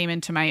kind of came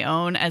into my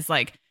own as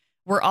like,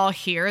 we're all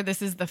here.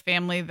 This is the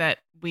family that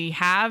we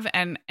have.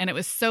 And it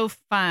was so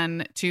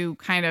fun to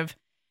kind of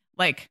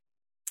like,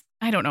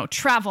 I don't know,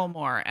 travel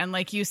more. And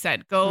like you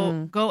said,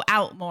 go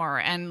out more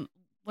and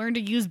learn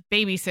to use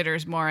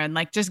babysitters more and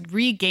like just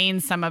regain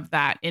some of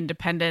that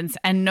independence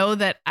and know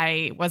that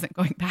I wasn't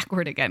going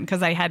backward again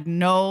because I had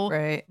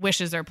no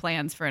wishes or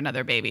plans for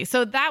another baby.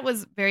 So that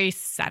was very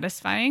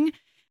satisfying.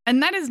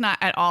 And that is not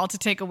at all to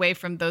take away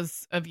from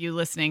those of you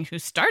listening who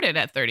started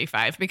at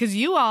 35, because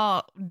you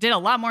all did a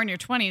lot more in your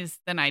 20s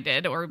than I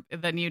did or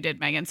than you did,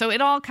 Megan. So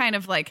it all kind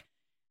of like,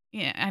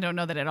 yeah, I don't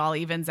know that it all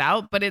evens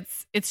out, but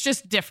it's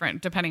just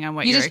different depending on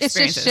what your experience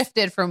is. It's just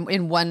shifted from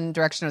in one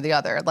direction or the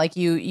other. Like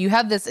you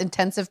have this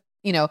intensive,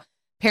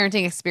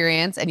 parenting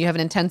experience and you have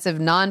an intensive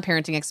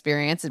non-parenting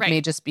experience. It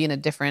may just be in a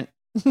different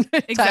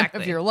time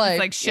of your life. It's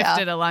like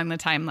shifted along the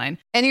timeline.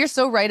 And you're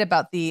so right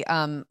about the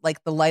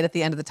like the light at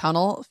the end of the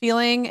tunnel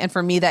feeling. And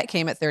for me, that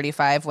came at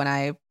 35 when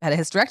I had a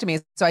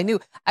hysterectomy. So I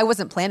knew I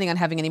wasn't planning on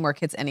having any more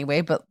kids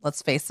anyway, but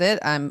let's face it,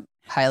 I'm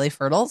highly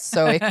fertile.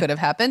 So it could have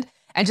happened.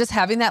 And just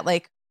having that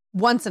like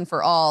once and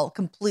for all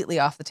completely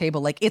off the table,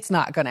 like it's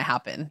not going to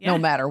happen no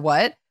matter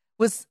what,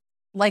 was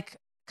like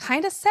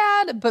kind of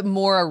sad, but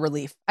more a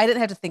relief. I didn't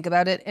have to think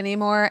about it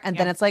anymore. And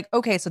then it's like,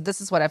 okay, so this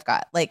is what I've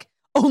got. Like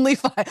I only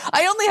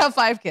have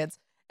 5 kids.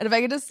 And if I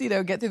could just,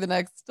 get through the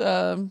next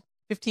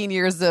 15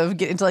 years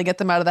until I get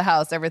them out of the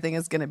house, everything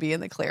is going to be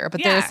in the clear.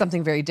 But there is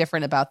something very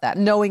different about that,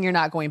 knowing you're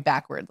not going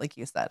backward, like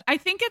you said. I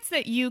think it's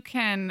that you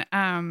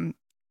can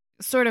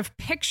sort of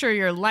picture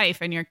your life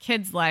and your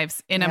kids'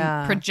 lives in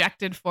a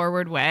projected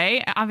forward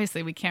way.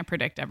 Obviously, we can't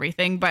predict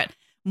everything, but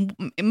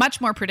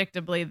much more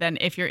predictably than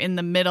if you're in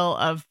the middle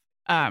of,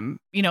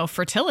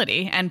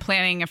 fertility and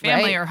planning a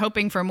family or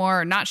hoping for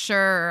more or not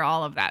sure or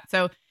all of that.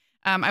 So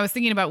I was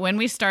thinking about when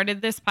we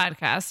started this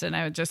podcast and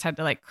I just had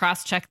to like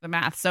cross-check the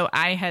math. So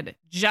I had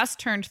just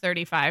turned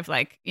 35,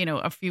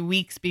 a few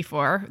weeks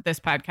before this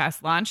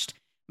podcast launched.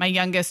 My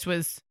youngest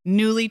was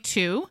newly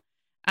 2.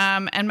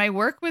 And my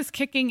work was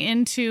kicking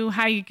into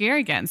high gear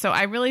again. So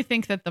I really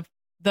think that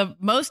the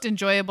most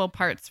enjoyable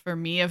parts for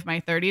me of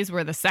my 30s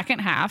were the second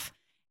half.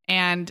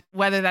 And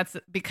whether that's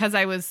because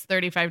I was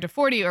 35 to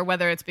 40 or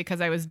whether it's because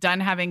I was done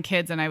having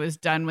kids and I was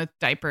done with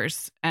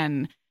diapers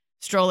and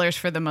strollers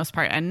for the most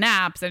part and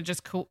naps, and it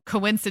just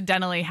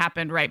coincidentally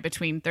happened right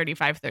between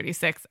 35,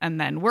 36, and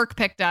then work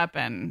picked up.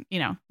 And,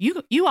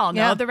 you all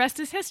know the rest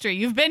is history.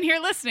 You've been here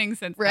listening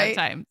since that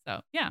time.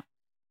 So, yeah.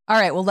 All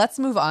right, well, let's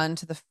move on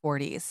to the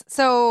 40s.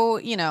 So,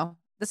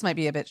 this might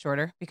be a bit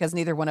shorter because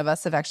neither one of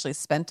us have actually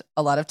spent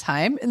a lot of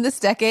time in this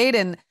decade.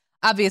 And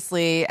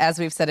obviously, as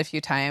we've said a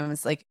few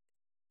times, like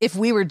if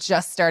we were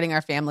just starting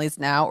our families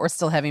now or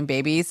still having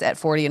babies at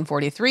 40 and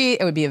 43,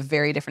 it would be a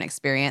very different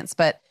experience.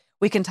 But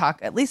we can talk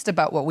at least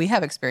about what we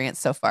have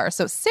experienced so far.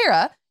 So,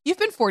 Sarah, you've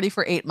been 40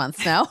 for 8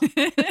 months now.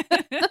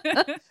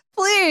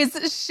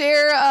 Please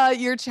share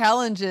your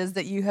challenges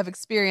that you have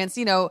experienced,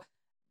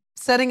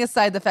 setting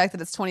aside the fact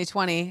that it's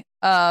 2020.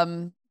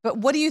 But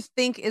what do you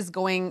think is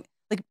going,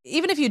 like,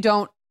 even if you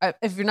don't,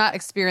 if you're not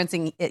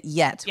experiencing it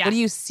yet, what do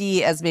you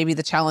see as maybe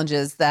the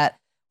challenges that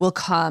will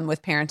come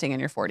with parenting in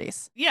your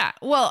 40s? Yeah.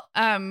 Well,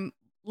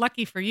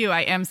 lucky for you,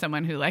 I am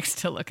someone who likes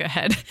to look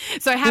ahead.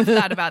 So I have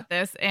thought about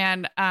this.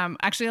 And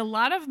actually, a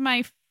lot of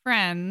my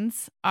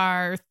friends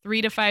are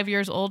 3 to 5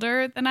 years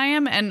older than I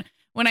am. And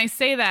when I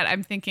say that,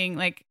 I'm thinking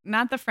like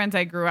not the friends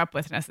I grew up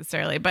with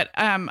necessarily, but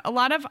a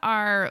lot of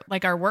our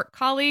work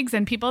colleagues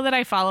and people that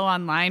I follow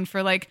online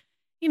for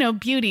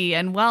beauty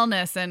and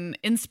wellness and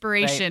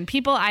inspiration,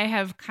 people I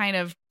have kind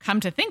of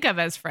come to think of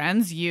as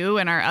friends, you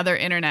and our other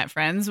internet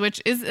friends,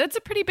 it's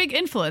a pretty big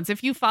influence.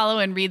 If you follow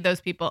and read those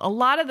people, a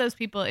lot of those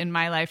people in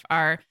my life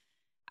are,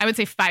 I would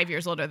say, 5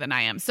 years older than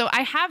I am. So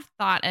I have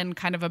thought and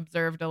kind of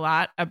observed a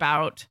lot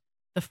about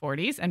the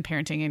 40s and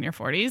parenting in your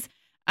 40s.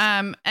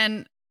 And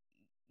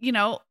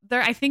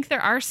I think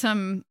there are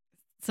some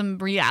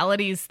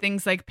realities,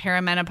 things like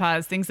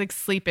perimenopause, things like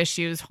sleep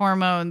issues,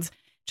 hormones,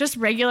 just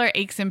regular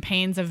aches and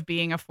pains of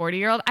being a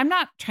 40-year-old. I'm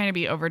not trying to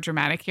be over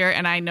dramatic here.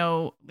 And I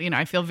know,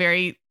 I feel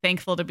very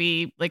thankful to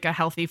be like a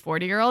healthy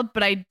 40-year-old,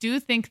 but I do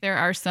think there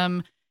are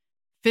some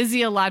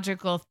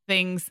physiological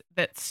things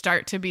that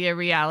start to be a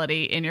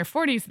reality in your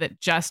 40s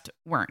that just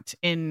weren't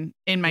in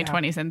my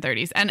 20s and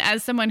 30s. And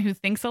as someone who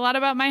thinks a lot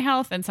about my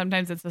health, and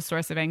sometimes it's a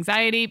source of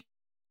anxiety,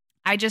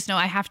 I just know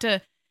I have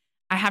to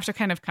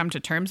kind of come to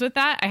terms with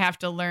that. I have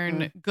to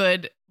learn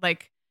good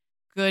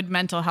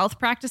mental health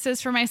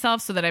practices for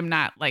myself so that I'm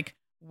not like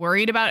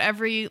worried about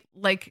every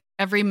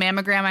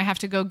mammogram I have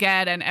to go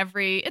get, and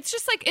it's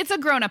just like, it's a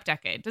grown up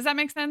decade. Does that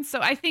make sense?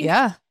 So I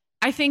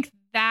think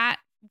that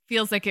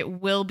feels like it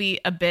will be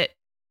a bit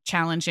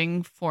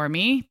challenging for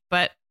me,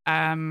 but what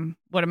am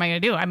I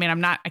going to do? I mean,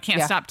 I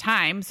can't stop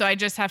time. So I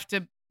just have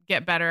to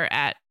get better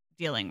at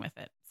dealing with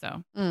it.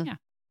 So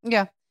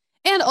yeah.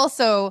 And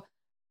also,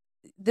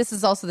 this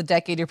is also the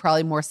decade you're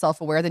probably more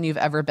self-aware than you've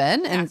ever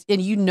been. And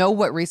you know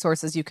what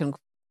resources you can,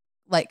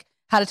 like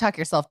how to talk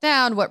yourself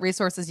down, what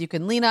resources you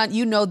can lean on.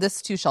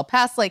 This too shall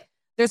pass. Like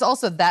there's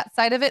also that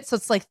side of it. So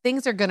it's like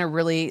things are going to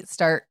really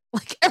start,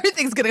 like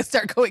everything's going to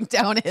start going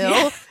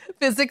downhill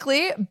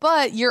physically,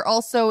 but you're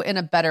also in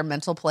a better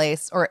mental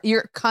place, or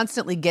you're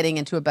constantly getting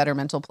into a better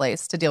mental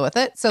place to deal with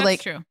it. So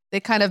that's true. They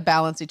kind of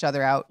balance each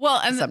other out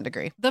to some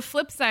degree. The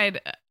flip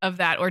side of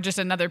that, or just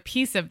another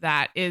piece of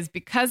that, is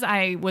because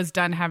I was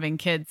done having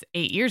kids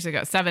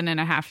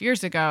 7.5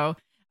 years ago,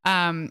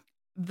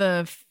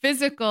 the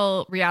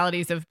physical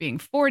realities of being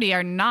 40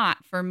 are not,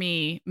 for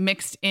me,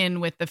 mixed in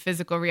with the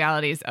physical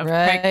realities of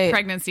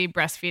pregnancy,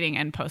 breastfeeding,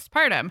 and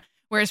postpartum.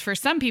 Whereas for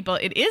some people,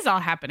 it is all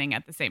happening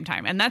at the same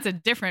time. And that's a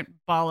different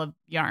ball of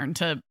yarn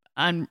to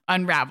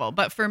unravel.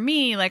 But for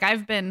me, like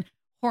I've been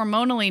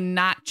hormonally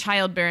not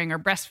childbearing or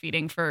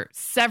breastfeeding for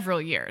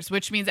several years,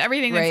 which means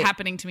everything that's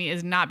happening to me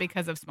is not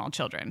because of small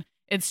children.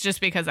 It's just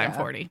because I'm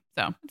 40.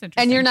 So it's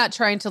interesting. And you're not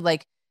trying to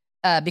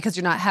because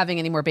you're not having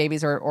any more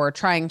babies or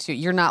trying to,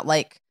 you're not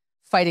like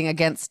fighting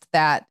against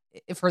that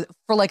for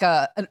like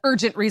an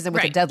urgent reason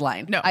with a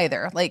deadline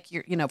either. Like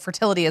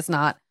fertility is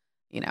not,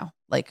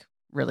 like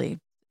really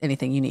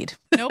anything you need.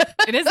 Nope,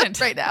 it isn't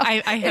right now.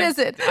 It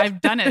isn't.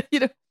 I've done it.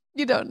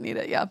 You don't need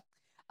it. Yeah. So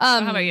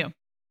how about you?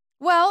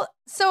 Well,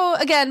 so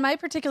again, my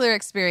particular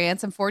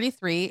experience, I'm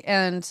 43,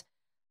 and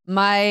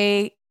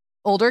my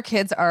older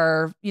kids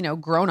are,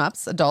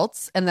 grown-ups,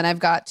 adults, and then I've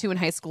got 2 in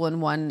high school and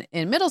 1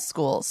 in middle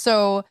school.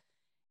 So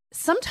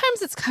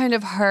sometimes it's kind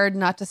of hard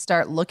not to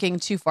start looking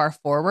too far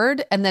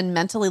forward and then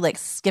mentally like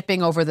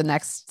skipping over the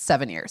next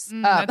 7 years.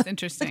 That's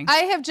interesting.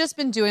 I have just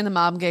been doing the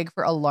mom gig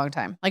for a long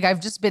time. Like I've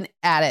just been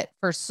at it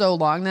for so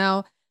long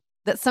now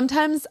that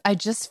sometimes I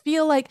just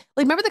feel like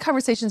remember the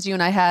conversations you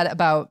and I had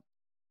about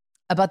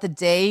the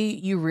day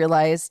you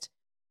realized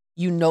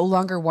you no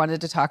longer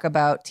wanted to talk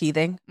about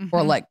teething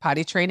or like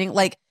potty training.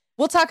 Like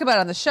we'll talk about it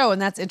on the show, and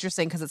that's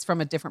interesting because it's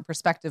from a different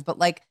perspective. But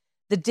like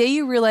the day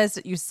you realize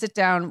that you sit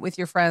down with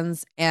your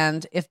friends,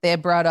 and if they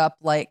brought up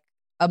like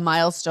a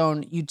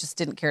milestone, you just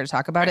didn't care to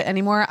talk about it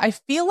anymore. I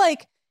feel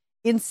like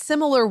in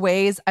similar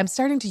ways, I'm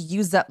starting to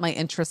use up my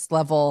interest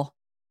level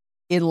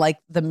in like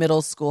the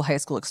middle school, high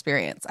school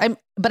experience.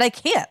 But I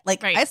can't.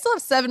 Like I still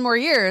have 7 more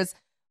years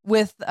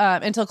with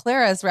until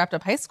Clara has wrapped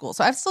up high school.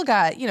 So I've still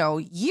got,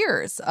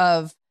 years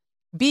of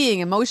being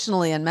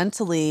emotionally and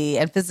mentally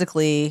and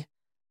physically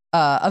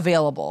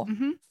available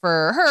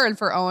for her and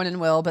for Owen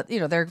and Will. But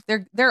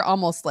they're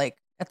almost like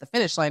at the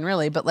finish line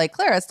really. But like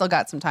Clara's still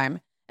got some time,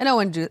 and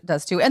Owen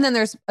does too. And then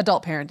there's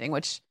adult parenting,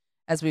 which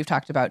as we've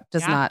talked about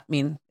does not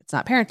mean it's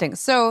not parenting.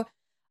 So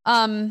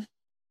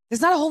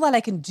there's not a whole lot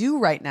I can do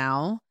right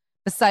now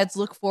besides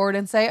look forward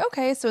and say,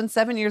 okay, so in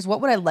 7 years, what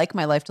would I like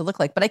my life to look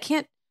like? But I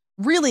can't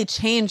really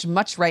change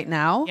much right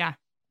now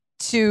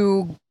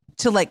to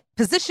like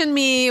position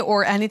me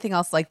or anything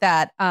else like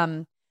that.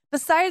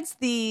 Besides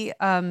the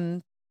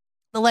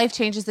life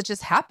changes that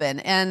just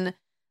happen. And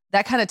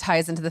that kind of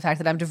ties into the fact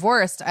that I'm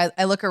divorced.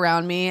 I look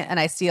around me and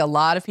I see a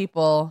lot of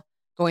people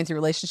going through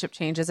relationship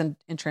changes and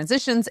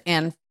transitions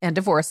and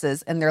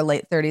divorces in their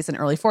late 30s and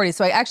early 40s.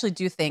 So I actually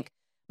do think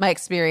my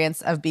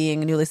experience of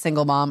being a newly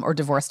single mom or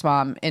divorced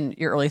mom in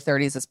your early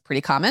 30s is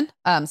pretty common.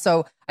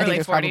 So I think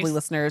there's 40s. Probably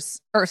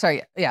listeners,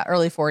 early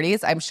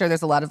 40s. I'm sure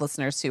there's a lot of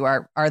listeners who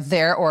are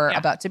there or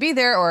about to be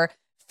there or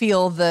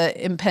feel the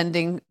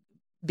impending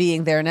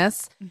being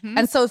there-ness.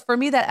 And so for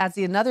me, that adds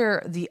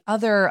the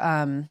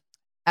other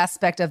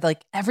aspect of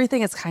like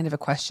everything is kind of a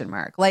question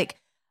mark. Like,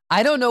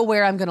 I don't know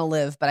where I'm going to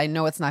live, but I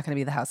know it's not going to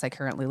be the house I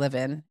currently live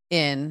in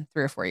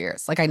 3 or 4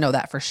 years. Like I know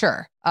that for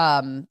sure.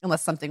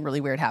 Unless something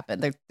really weird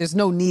happened. There's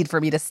no need for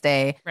me to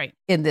stay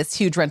in this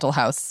huge rental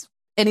house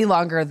any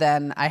longer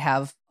than I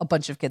have a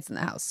bunch of kids in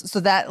the house. So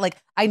that like,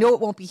 I know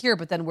it won't be here,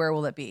 but then where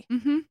will it be?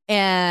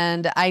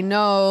 And I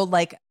know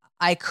like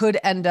I could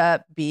end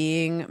up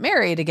being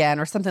married again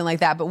or something like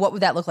that. But what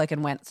would that look like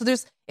and when? So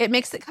it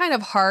makes it kind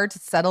of hard to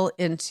settle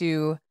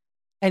into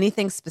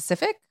anything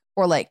specific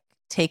or like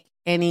take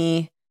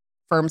any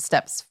firm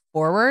steps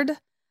forward.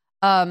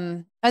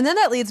 And then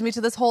that leads me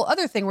to this whole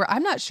other thing where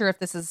I'm not sure if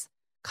this is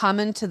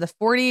common to the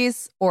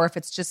 40s or if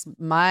it's just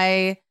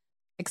my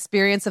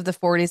experience of the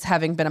 40s,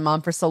 having been a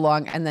mom for so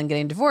long and then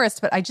getting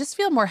divorced. But I just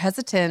feel more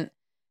hesitant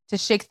to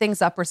shake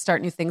things up or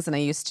start new things than I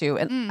used to.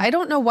 And I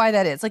don't know why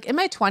that is. Like in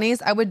my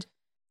 20s, I would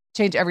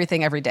change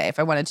everything every day if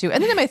I wanted to.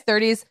 And then in my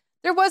 30s,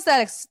 there was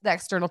that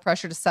external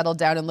pressure to settle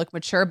down and look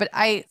mature, but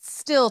I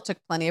still took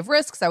plenty of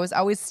risks. I was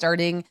always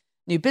starting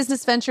new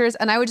business ventures,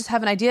 and I would just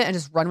have an idea and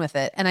just run with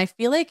it. And I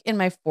feel like in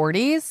my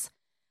 40s,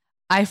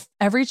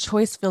 every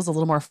choice feels a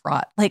little more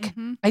fraught. Like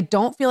I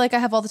don't feel like I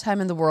have all the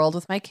time in the world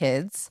with my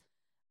kids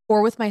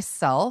or with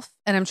myself,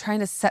 and I'm trying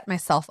to set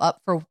myself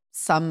up for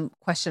some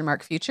question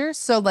mark future.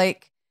 So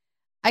like,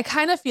 I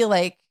kind of feel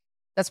like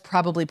that's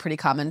probably pretty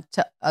common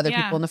to other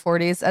people in the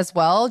 40s as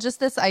well. Just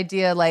this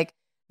idea, like,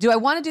 do I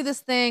want to do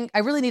this thing? I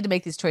really need to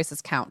make these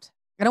choices count.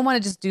 I don't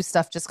want to just do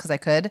stuff just because I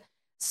could.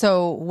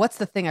 So what's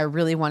the thing I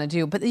really want to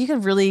do? But you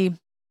can really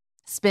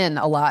spin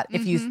a lot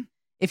if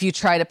you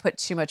try to put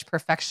too much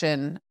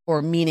perfection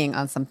or meaning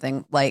on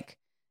something like,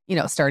 you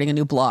know, starting a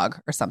new blog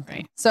or something.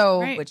 Right.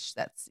 So, which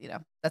that's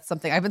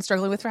something I've been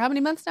struggling with for how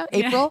many months now?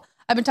 April.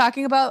 I've been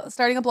talking about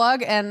starting a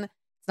blog, and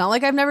it's not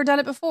like I've never done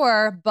it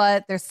before,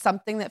 but there's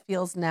something that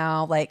feels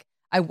now like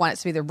I want it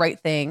to be the right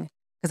thing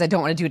because I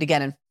don't want to do it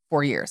again in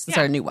 4 years and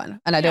start a new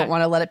one. And I don't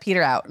want to let it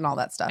peter out and all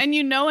that stuff. And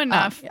you know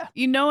enough,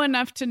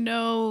 to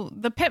know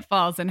the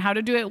pitfalls and how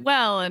to do it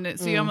well. And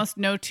so you almost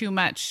know too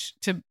much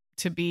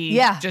to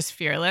be just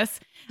fearless.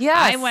 Yeah.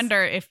 I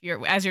wonder if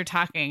as you're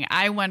talking,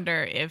 I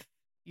wonder if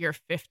your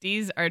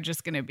 50s are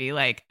just going to be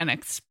like an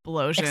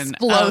explosion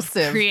of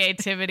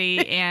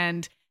creativity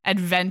and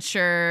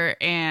adventure.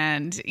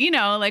 And, you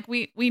know, like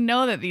we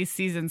know that these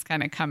seasons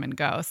kind of come and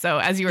go. So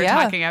as you were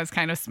talking, I was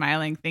kind of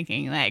smiling,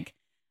 thinking like,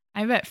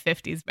 I bet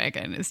 50s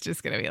Megan is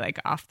just going to be like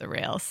off the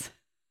rails.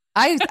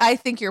 I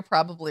think you're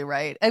probably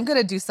right. I'm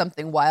going to do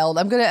something wild.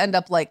 I'm going to end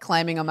up like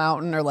climbing a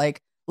mountain or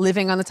like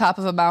living on the top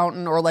of a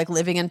mountain or like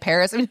living in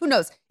Paris. I mean, who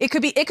knows? It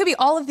could be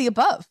all of the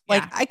above.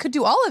 Like I could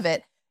do all of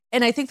it.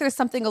 And I think there's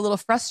something a little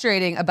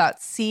frustrating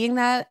about seeing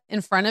that in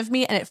front of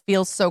me, and it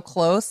feels so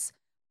close,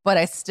 but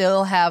I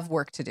still have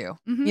work to do.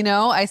 You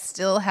know, I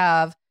still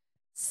have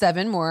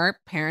 7 more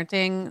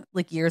parenting,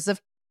 like years of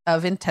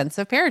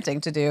intensive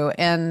parenting to do.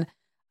 And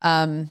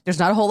there's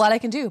not a whole lot I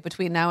can do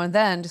between now and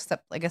then, just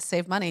I guess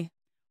save money.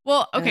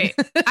 Well, okay.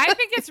 I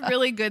think it's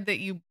really good that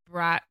you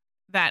brought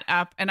that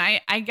up. And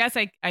I guess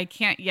I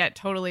can't yet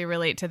totally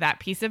relate to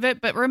that piece of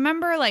it. But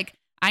remember, like,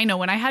 I know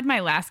when I had my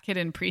last kid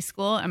in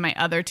preschool and my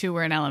other 2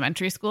 were in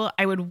elementary school,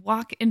 I would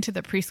walk into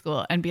the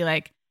preschool and be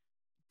like,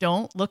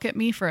 don't look at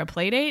me for a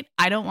play date.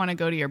 I don't want to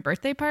go to your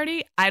birthday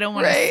party. I don't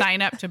want to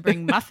sign up to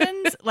bring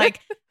muffins.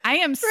 Like, I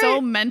am so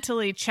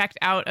mentally checked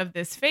out of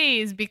this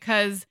phase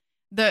because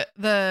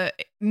the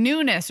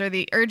newness or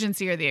the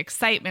urgency or the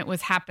excitement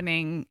was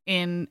happening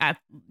down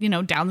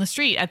the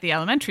street at the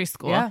elementary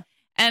school. Yeah.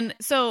 And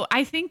so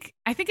I think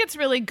it's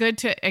really good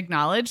to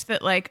acknowledge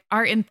that like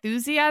our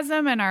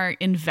enthusiasm and our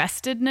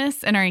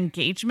investedness and our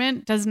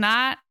engagement does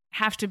not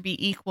have to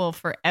be equal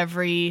for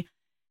every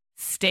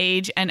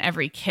stage and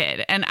every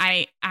kid. And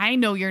I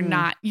know you're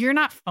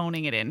not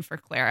phoning it in for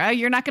Clara.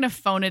 You're not going to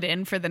phone it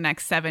in for the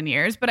next 7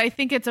 years, but I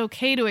think it's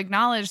okay to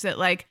acknowledge that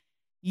like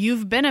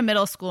you've been a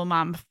middle school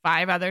mom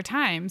 5 other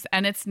times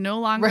and it's no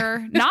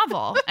longer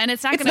novel, and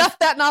it's not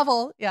that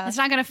novel. Yeah. It's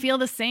not going to feel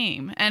the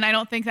same. And I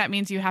don't think that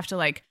means you have to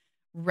like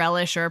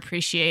relish or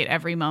appreciate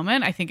every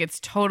moment. I think it's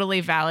totally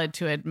valid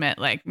to admit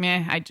like,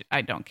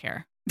 I don't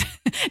care.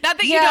 Not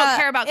that you don't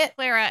care about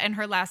Clara and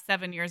her last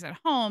 7 years at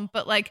home,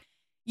 but like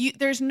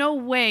there's no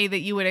way that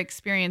you would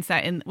experience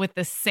that with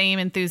the same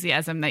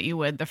enthusiasm that you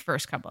would the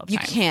first couple of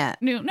times. You can't.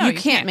 No, you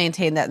can't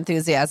maintain that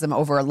enthusiasm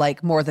over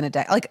like more than a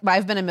decade. Like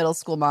I've been a middle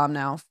school mom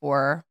now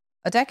for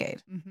a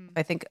decade.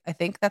 I think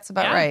that's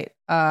about right.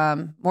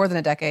 More than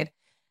a decade,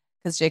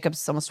 because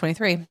Jacob's almost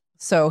 23,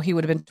 so he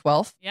would have been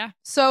 12. Yeah.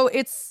 So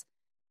it's,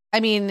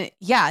 I mean,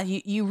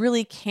 you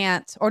really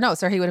can't. Or no,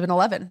 sorry, he would have been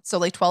 11. So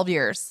like 12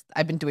 years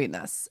I've been doing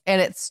this, and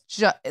it's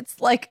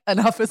like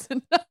enough is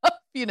enough.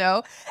 You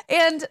know,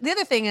 and the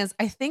other thing is,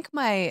 I think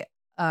my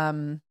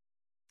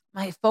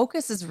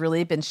focus has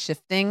really been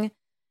shifting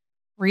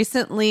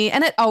recently,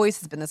 and it always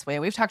has been this way.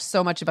 We've talked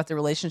so much about the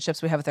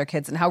relationships we have with our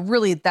kids and how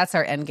really that's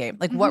our end game.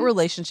 Like, what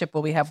relationship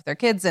will we have with our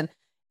kids, and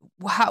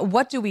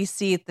what do we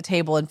see at the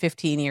table in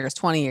 15 years,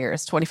 20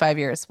 years, 25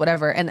 years,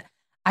 whatever. And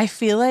I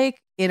feel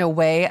like in a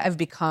way I've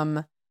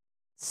become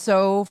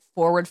so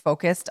forward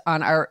focused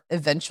on our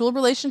eventual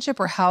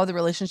relationship, or how the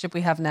relationship we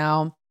have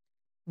now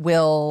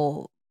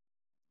will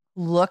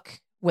look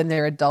when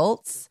they're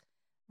adults,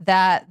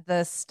 that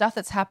the stuff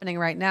that's happening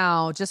right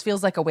now just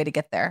feels like a way to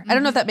get there. I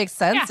don't know if that makes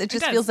sense. Yeah, it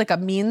just feels like a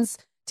means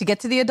to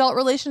get to the adult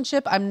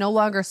relationship. I'm no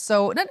longer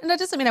that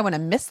doesn't mean I want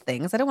to miss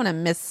things. I don't want to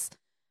miss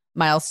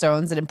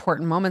milestones and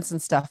important moments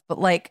and stuff, but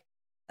like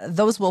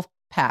those will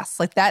pass.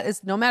 Like that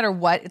is, no matter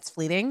what, it's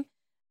fleeting.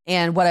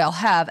 And what I'll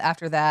have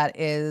after that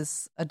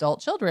is adult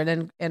children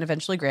and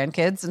eventually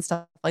grandkids and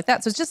stuff like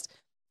that. So it's just,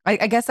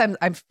 I guess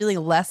I'm feeling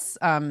less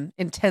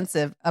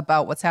intensive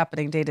about what's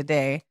happening day to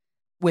day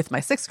with my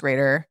 6th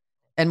grader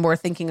and more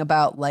thinking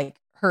about like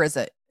her as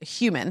a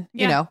human,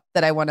 you know,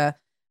 that I want to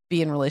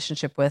be in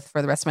relationship with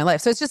for the rest of my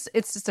life. So it's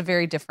just a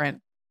very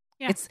different,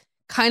 it's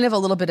kind of a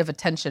little bit of a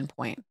tension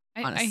point,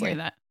 honestly. I hear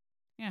that.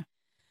 Yeah.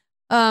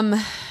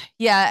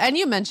 Yeah. And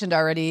you mentioned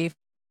already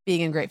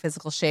being in great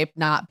physical shape,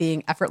 not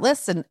being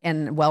effortless and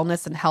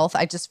wellness and health.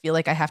 I just feel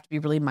like I have to be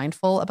really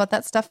mindful about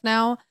that stuff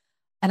now.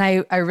 And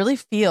I really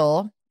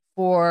feel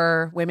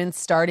for women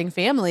starting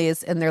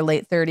families in their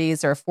late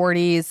 30s or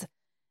 40s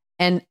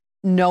and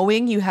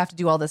knowing you have to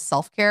do all this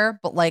self-care,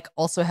 but like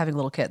also having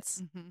little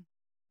kids. Mm-hmm.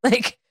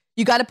 Like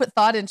you got to put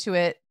thought into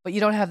it, but you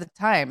don't have the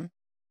time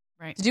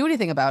to do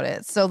anything about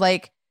it. So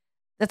like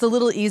that's a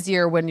little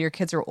easier when your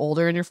kids are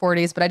older in your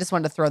 40s, but I just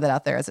wanted to throw that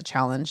out there as a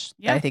challenge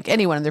that I think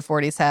anyone in their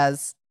 40s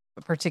has,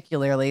 but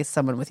particularly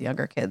someone with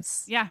younger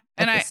kids. Yeah.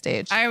 At this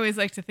stage. I always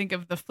like to think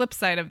of the flip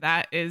side of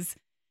that is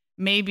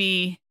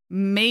maybe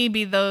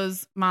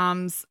those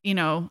moms, you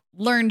know,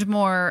 learned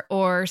more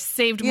or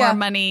saved more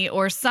money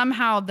or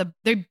somehow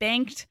they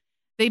banked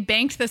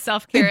the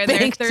self-care in their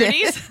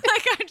 30s.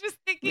 Like I'm just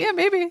thinking. Yeah,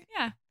 maybe.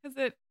 Yeah.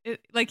 Because it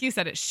like you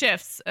said, it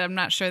shifts. I'm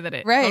not sure that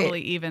it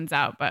totally evens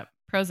out, but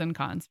pros and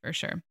cons for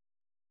sure.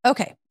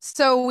 Okay.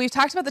 So we've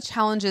talked about the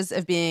challenges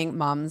of being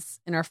moms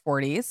in our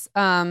 40s.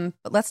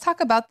 But let's talk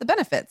about the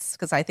benefits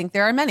because I think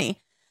there are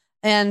many.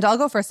 And I'll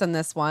go first on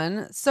this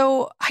one.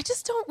 So I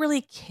just don't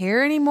really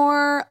care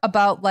anymore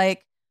about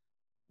like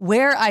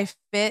where I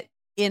fit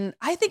in.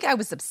 I think I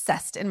was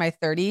obsessed in my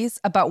 30s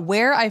about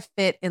where I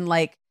fit in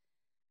like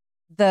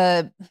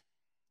the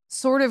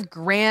sort of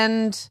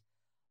grand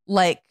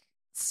like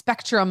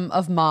spectrum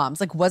of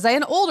moms. Like, was I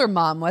an older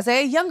mom? Was I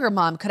a younger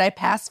mom? Could I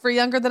pass for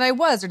younger than I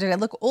was? Or did I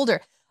look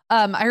older?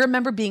 I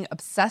remember being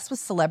obsessed with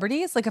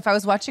celebrities. Like if I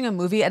was watching a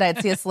movie and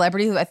I'd see a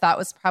celebrity who I thought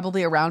was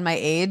probably around my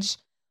age,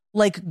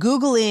 like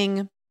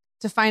Googling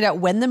to find out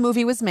when the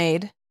movie was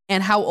made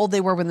and how old they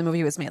were when the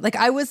movie was made. Like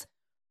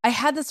I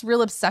had this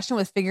real obsession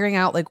with figuring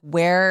out like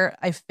where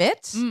I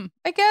fit,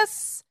 I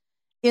guess,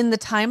 in the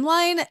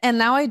timeline. And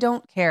now I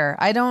don't care.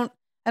 I don't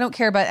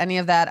care about any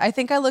of that. I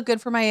think I look good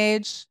for my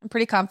age. I'm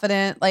pretty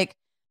confident. Like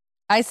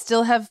I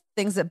still have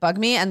things that bug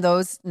me. And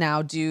those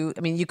now do,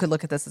 I mean, you could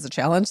look at this as a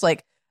challenge.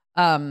 Like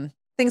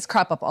things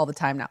crop up all the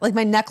time now. Like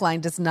my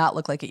neckline does not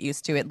look like it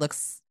used to. It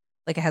looks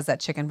like it has that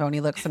chicken bony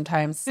look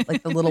sometimes,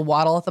 like the little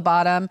waddle at the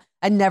bottom.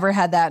 I never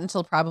had that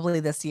until probably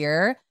this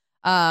year.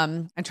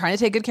 I'm trying to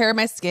take good care of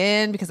my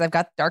skin because I've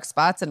got dark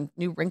spots and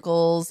new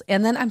wrinkles.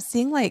 And then I'm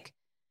seeing like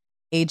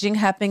aging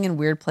happening in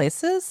weird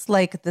places.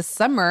 Like this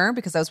summer,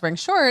 because I was wearing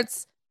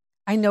shorts,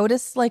 I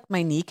noticed like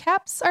my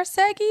kneecaps are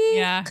saggy.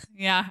 Yeah.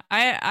 Yeah.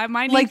 I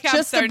my kneecaps like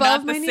just are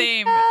not the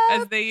same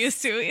as they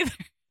used to either.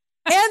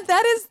 And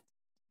that is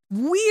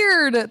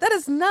weird. That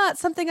is not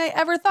something I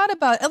ever thought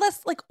about.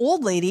 Unless like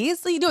old ladies,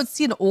 so you don't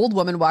see an old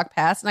woman walk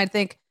past and I'd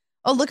think,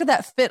 oh, look at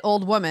that fit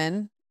old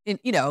woman in,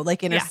 you know,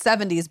 like in her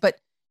 70s, but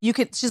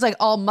she's like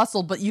all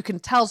muscled, but you can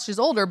tell she's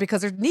older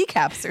because her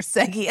kneecaps are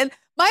saggy. And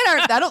mine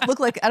aren't, I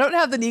don't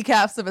have the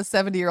kneecaps of a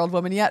 70-year-old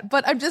woman yet,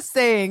 but I'm just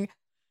saying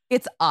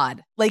it's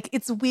odd. Like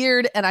it's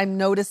weird. And I'm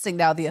noticing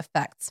now the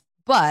effects,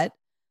 but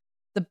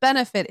the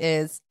benefit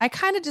is I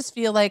kind of just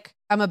feel like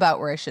I'm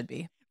about where I should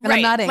be. And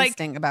I'm not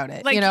angsting about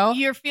it, like, you know?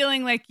 You're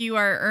feeling like you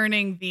are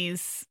earning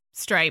these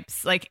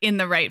stripes, like in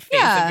the right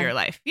phase of your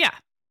life. Yeah.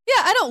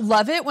 Yeah. I don't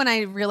love it when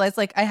I realize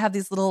like I have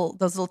those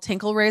little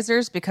tinkle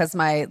razors because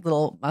my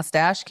little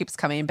mustache keeps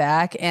coming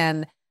back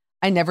and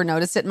I never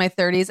noticed it in my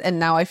 30s. And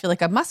now I feel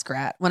like a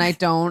muskrat when I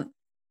don't.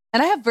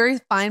 And I have very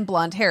fine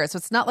blonde hair. So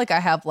it's not like I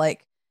have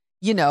like,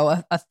 you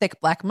know, a thick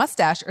black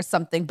mustache or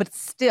something, but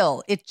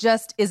still, it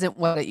just isn't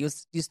what it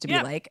used to be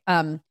like.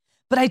 But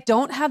I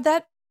don't have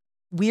that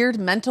weird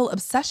mental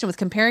obsession with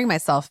comparing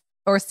myself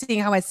or seeing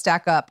how I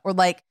stack up or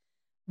like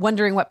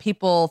wondering what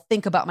people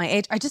think about my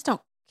age. I just don't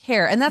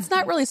care. And that's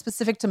not really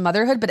specific to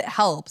motherhood, but it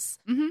helps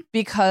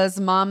because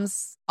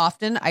moms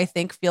often, I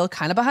think, feel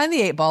kind of behind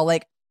the 8 ball.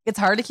 Like it's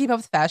hard to keep up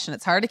with fashion.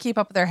 It's hard to keep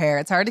up with their hair.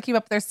 It's hard to keep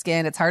up with their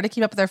skin. It's hard to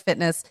keep up with their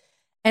fitness.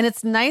 And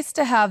it's nice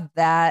to have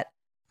that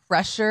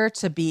pressure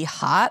to be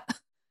hot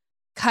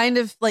kind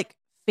of like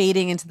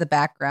fading into the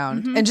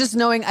background and just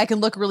knowing I can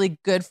look really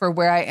good for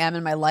where I am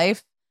in my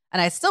life.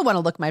 And I still want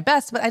to look my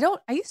best, but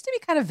I used to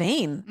be kind of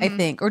vain, I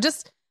think, or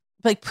just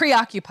like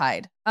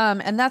preoccupied.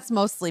 And that's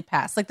mostly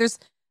past. Like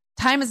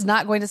time is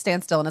not going to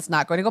stand still and it's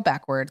not going to go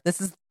backward. This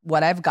is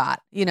what I've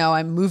got. You know,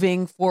 I'm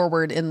moving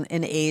forward in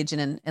age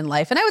and in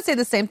life. And I would say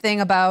the same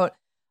thing about,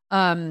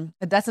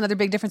 that's another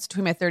big difference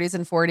between my 30s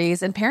and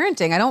 40s and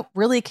parenting. I don't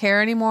really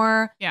care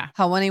anymore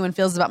how anyone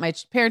feels about my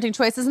parenting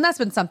choices. And that's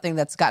been something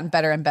that's gotten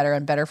better and better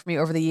and better for me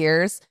over the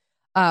years.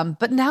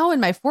 But now in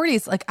my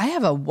 40s, like I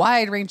have a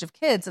wide range of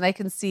kids and I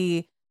can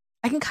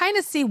kind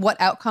of see what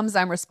outcomes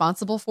I'm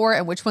responsible for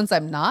and which ones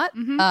I'm not.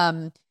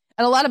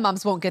 And a lot of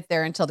moms won't get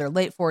there until their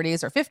late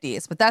 40s or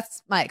 50s, but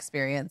that's my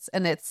experience.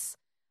 And it's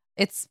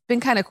been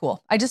kind of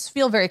cool. I just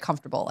feel very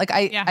comfortable. Like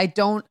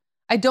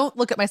I I don't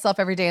look at myself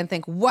every day and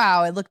think,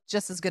 wow, I look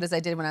just as good as I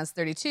did when I was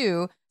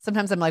 32.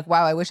 Sometimes I'm like,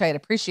 wow, I wish I had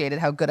appreciated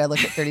how good I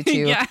looked at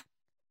 32. Yeah.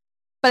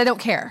 But I don't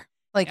care.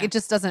 Like, it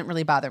just doesn't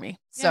really bother me.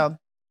 So,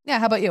 yeah.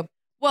 How about you?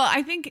 Well,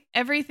 I think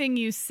everything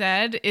you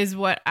said is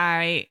what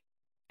I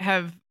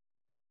have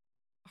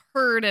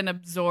heard and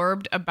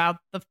absorbed about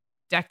the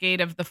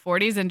decade of the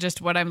 40s and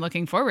just what I'm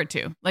looking forward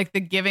to. Like the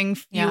giving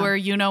fewer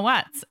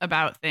you-know-whats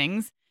about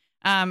things.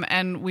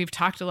 And we've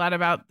talked a lot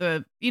about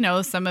the,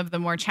 some of the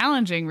more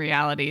challenging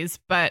realities,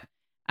 but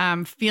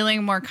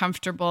feeling more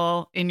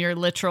comfortable in your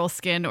literal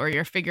skin or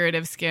your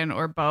figurative skin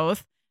or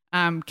both,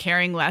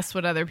 caring less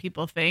what other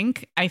people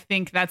think. I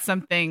think that's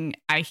something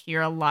I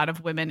hear a lot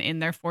of women in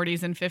their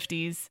 40s and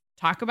 50s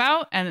talk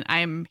about, and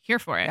I'm here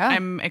for it. Yeah.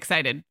 I'm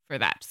excited for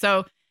that.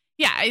 So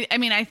yeah, I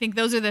mean, I think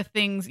those are the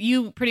things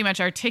you pretty much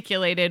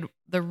articulated,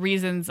 the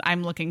reasons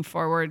I'm looking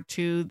forward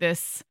to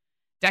this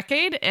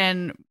decade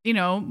and,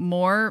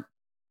 more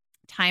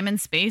time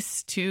and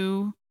space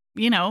to,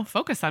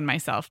 focus on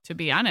myself, to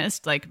be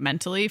honest, like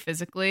mentally,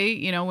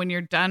 physically, when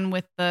you're done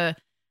with the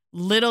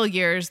little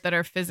years that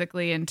are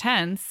physically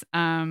intense,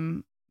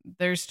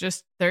 there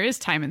is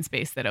time and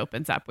space that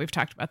opens up. We've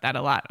talked about that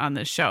a lot on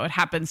this show. It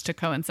happens to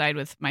coincide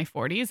with my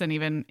 40s and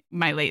even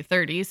my late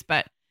 30s,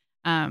 but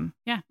I'm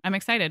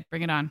excited.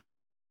 Bring it on.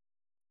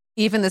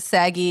 Even the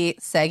saggy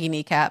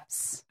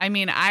kneecaps. I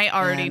mean, I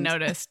already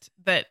noticed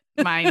that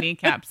my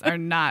kneecaps are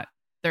not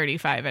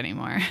 35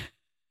 anymore.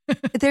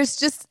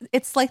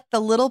 It's like the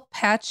little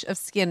patch of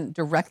skin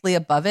directly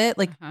above it,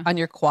 like on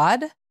your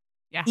quad.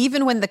 Yeah.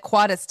 Even when the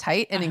quad is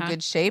tight and in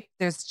good shape,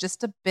 there's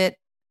just a bit,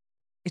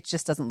 it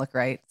just doesn't look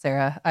right,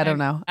 Sarah. I don't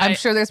know. I'm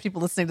sure there's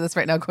people listening to this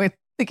right now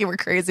thinking we're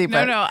crazy,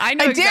 but no, I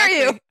know dare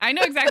you. I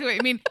know exactly what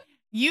you mean.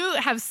 You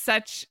have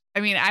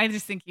I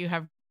just think you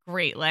have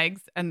great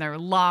legs and they're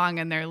long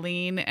and they're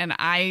lean. And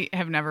I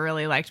have never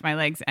really liked my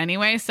legs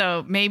anyway.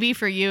 So maybe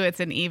for you, it's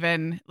an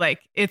even.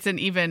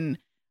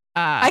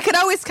 I could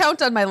always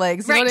count on my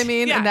legs. You know what I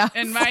mean? Yeah.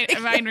 And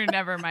mine were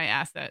never my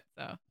asset.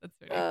 So that's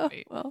very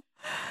sweet. Well.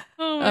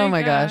 Oh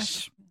my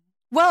gosh.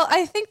 Well,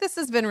 I think this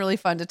has been really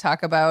fun to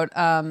talk about.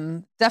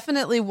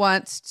 Definitely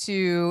want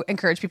to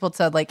encourage people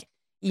to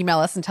email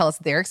us and tell us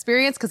their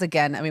experience. Because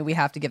again, I mean, we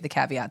have to give the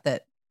caveat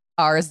that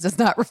ours does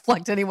not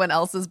reflect anyone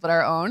else's but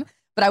our own.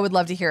 But I would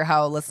love to hear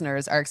how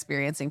listeners are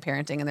experiencing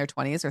parenting in their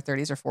 20s or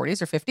 30s or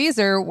 40s or 50s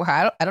or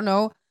I don't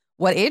know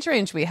what age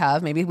range we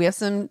have. Maybe we have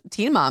some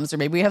teen moms or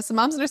maybe we have some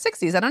moms in their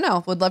 60s. I don't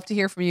know. Would love to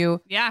hear from you.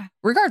 Yeah.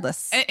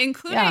 Regardless.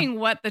 Including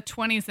what the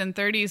 20s and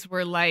 30s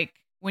were like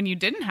when you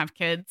didn't have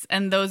kids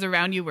and those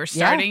around you were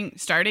starting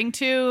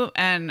to.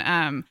 And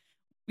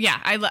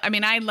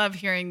I love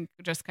hearing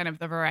just kind of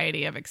the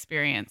variety of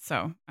experience.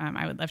 So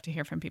I would love to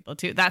hear from people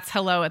too. That's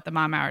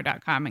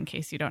hello@themomhour.com in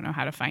case you don't know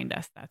how to find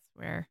us. That's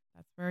where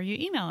you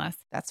email us.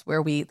 That's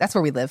where we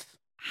live.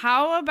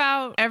 How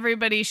about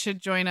everybody should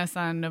join us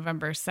on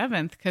November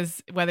 7th?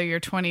 Because whether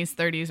you're 20s,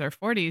 30s, or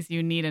 40s,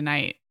 you need a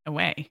night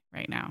away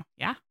right now.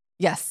 Yeah.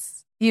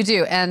 Yes, you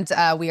do. And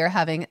we are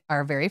having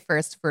our very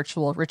first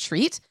virtual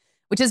retreat,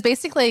 which is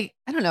basically,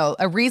 I don't know,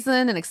 a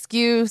reason, an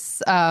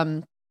excuse,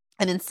 an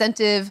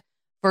incentive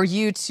for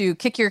you to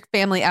kick your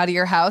family out of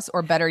your house,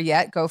 or better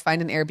yet, go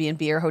find an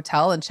Airbnb or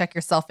hotel and check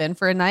yourself in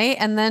for a night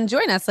and then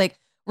join us.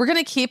 We're going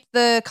to keep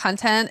the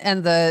content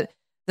and the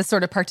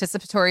sort of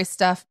participatory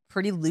stuff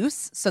pretty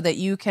loose so that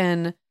you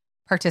can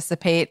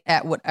participate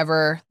at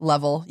whatever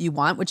level you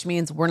want, which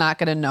means we're not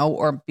going to know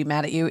or be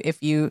mad at you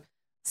if you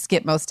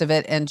skip most of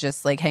it and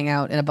just hang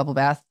out in a bubble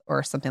bath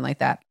or something like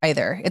that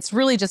either. It's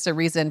really just a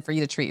reason for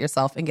you to treat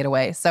yourself and get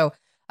away. So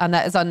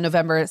that is on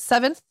November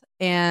 7th.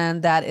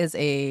 And that is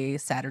a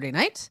Saturday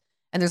night.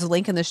 And there's a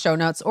link in the show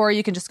notes, or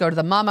you can just go to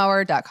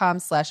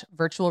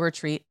themomhour.com/virtual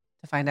retreat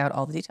to find out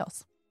all the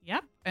details.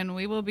 Yep. And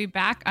we will be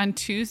back on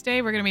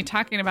Tuesday. We're going to be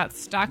talking about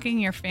stocking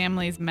your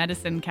family's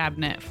medicine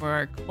cabinet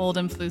for cold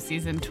and flu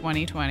season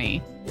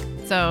 2020.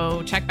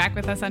 So check back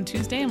with us on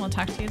Tuesday and we'll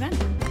talk to you then.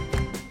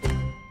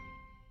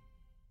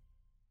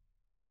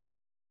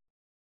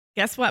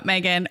 Guess what,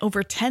 Megan?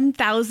 Over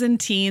 10,000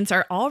 teens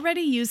are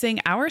already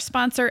using our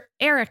sponsor,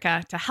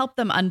 Erica, to help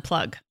them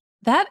unplug.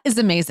 That is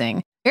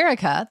amazing.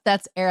 Erica,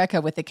 that's Erica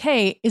with a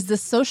K, is the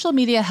social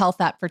media health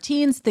app for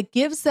teens that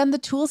gives them the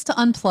tools to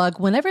unplug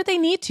whenever they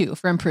need to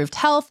for improved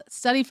health,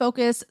 study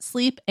focus,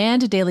 sleep,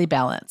 and daily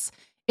balance.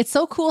 It's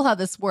so cool how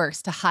this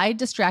works to hide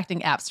distracting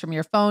apps from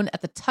your phone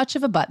at the touch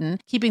of a button,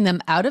 keeping them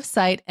out of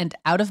sight and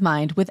out of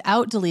mind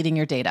without deleting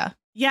your data.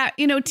 Yeah,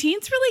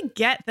 teens really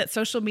get that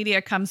social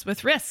media comes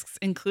with risks,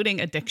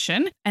 including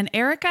addiction, and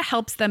Erica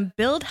helps them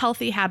build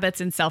healthy habits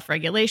and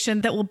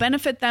self-regulation that will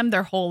benefit them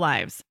their whole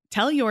lives.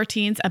 Tell your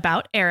teens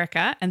about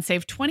Erica and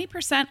save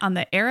 20% on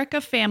the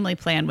Erica family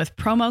plan with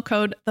promo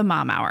code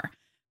TheMomHour.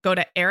 Go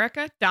to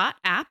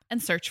erica.app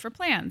and search for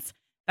plans.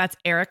 That's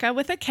Erica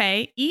with a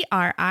K,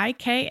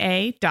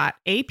 ERIKA.app,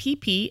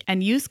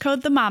 and use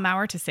code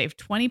TheMomHour to save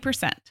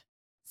 20%.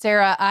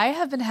 Sarah, I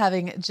have been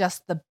having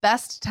just the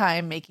best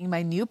time making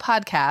my new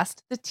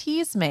podcast, The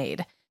 30’s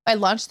Made. I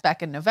launched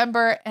back in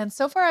November, and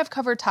so far I've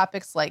covered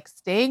topics like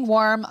staying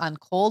warm on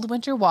cold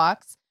winter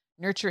walks,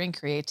 nurturing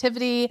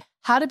creativity,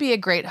 how to be a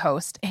great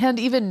host, and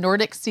even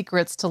Nordic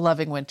secrets to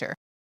loving winter.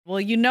 Well,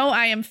 you know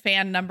I am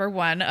fan number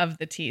one of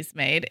the Teas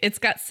Made. It's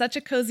got such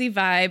a cozy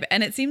vibe,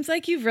 and it seems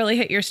like you've really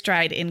hit your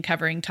stride in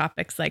covering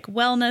topics like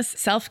wellness,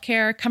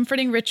 self-care,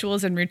 comforting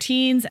rituals and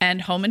routines,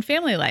 and home and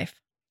family life.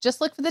 Just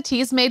look for the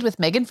Teas Made with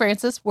Megan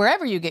Francis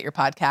wherever you get your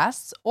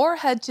podcasts, or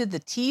head to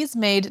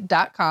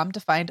theteasmade.com to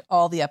find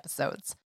all the episodes.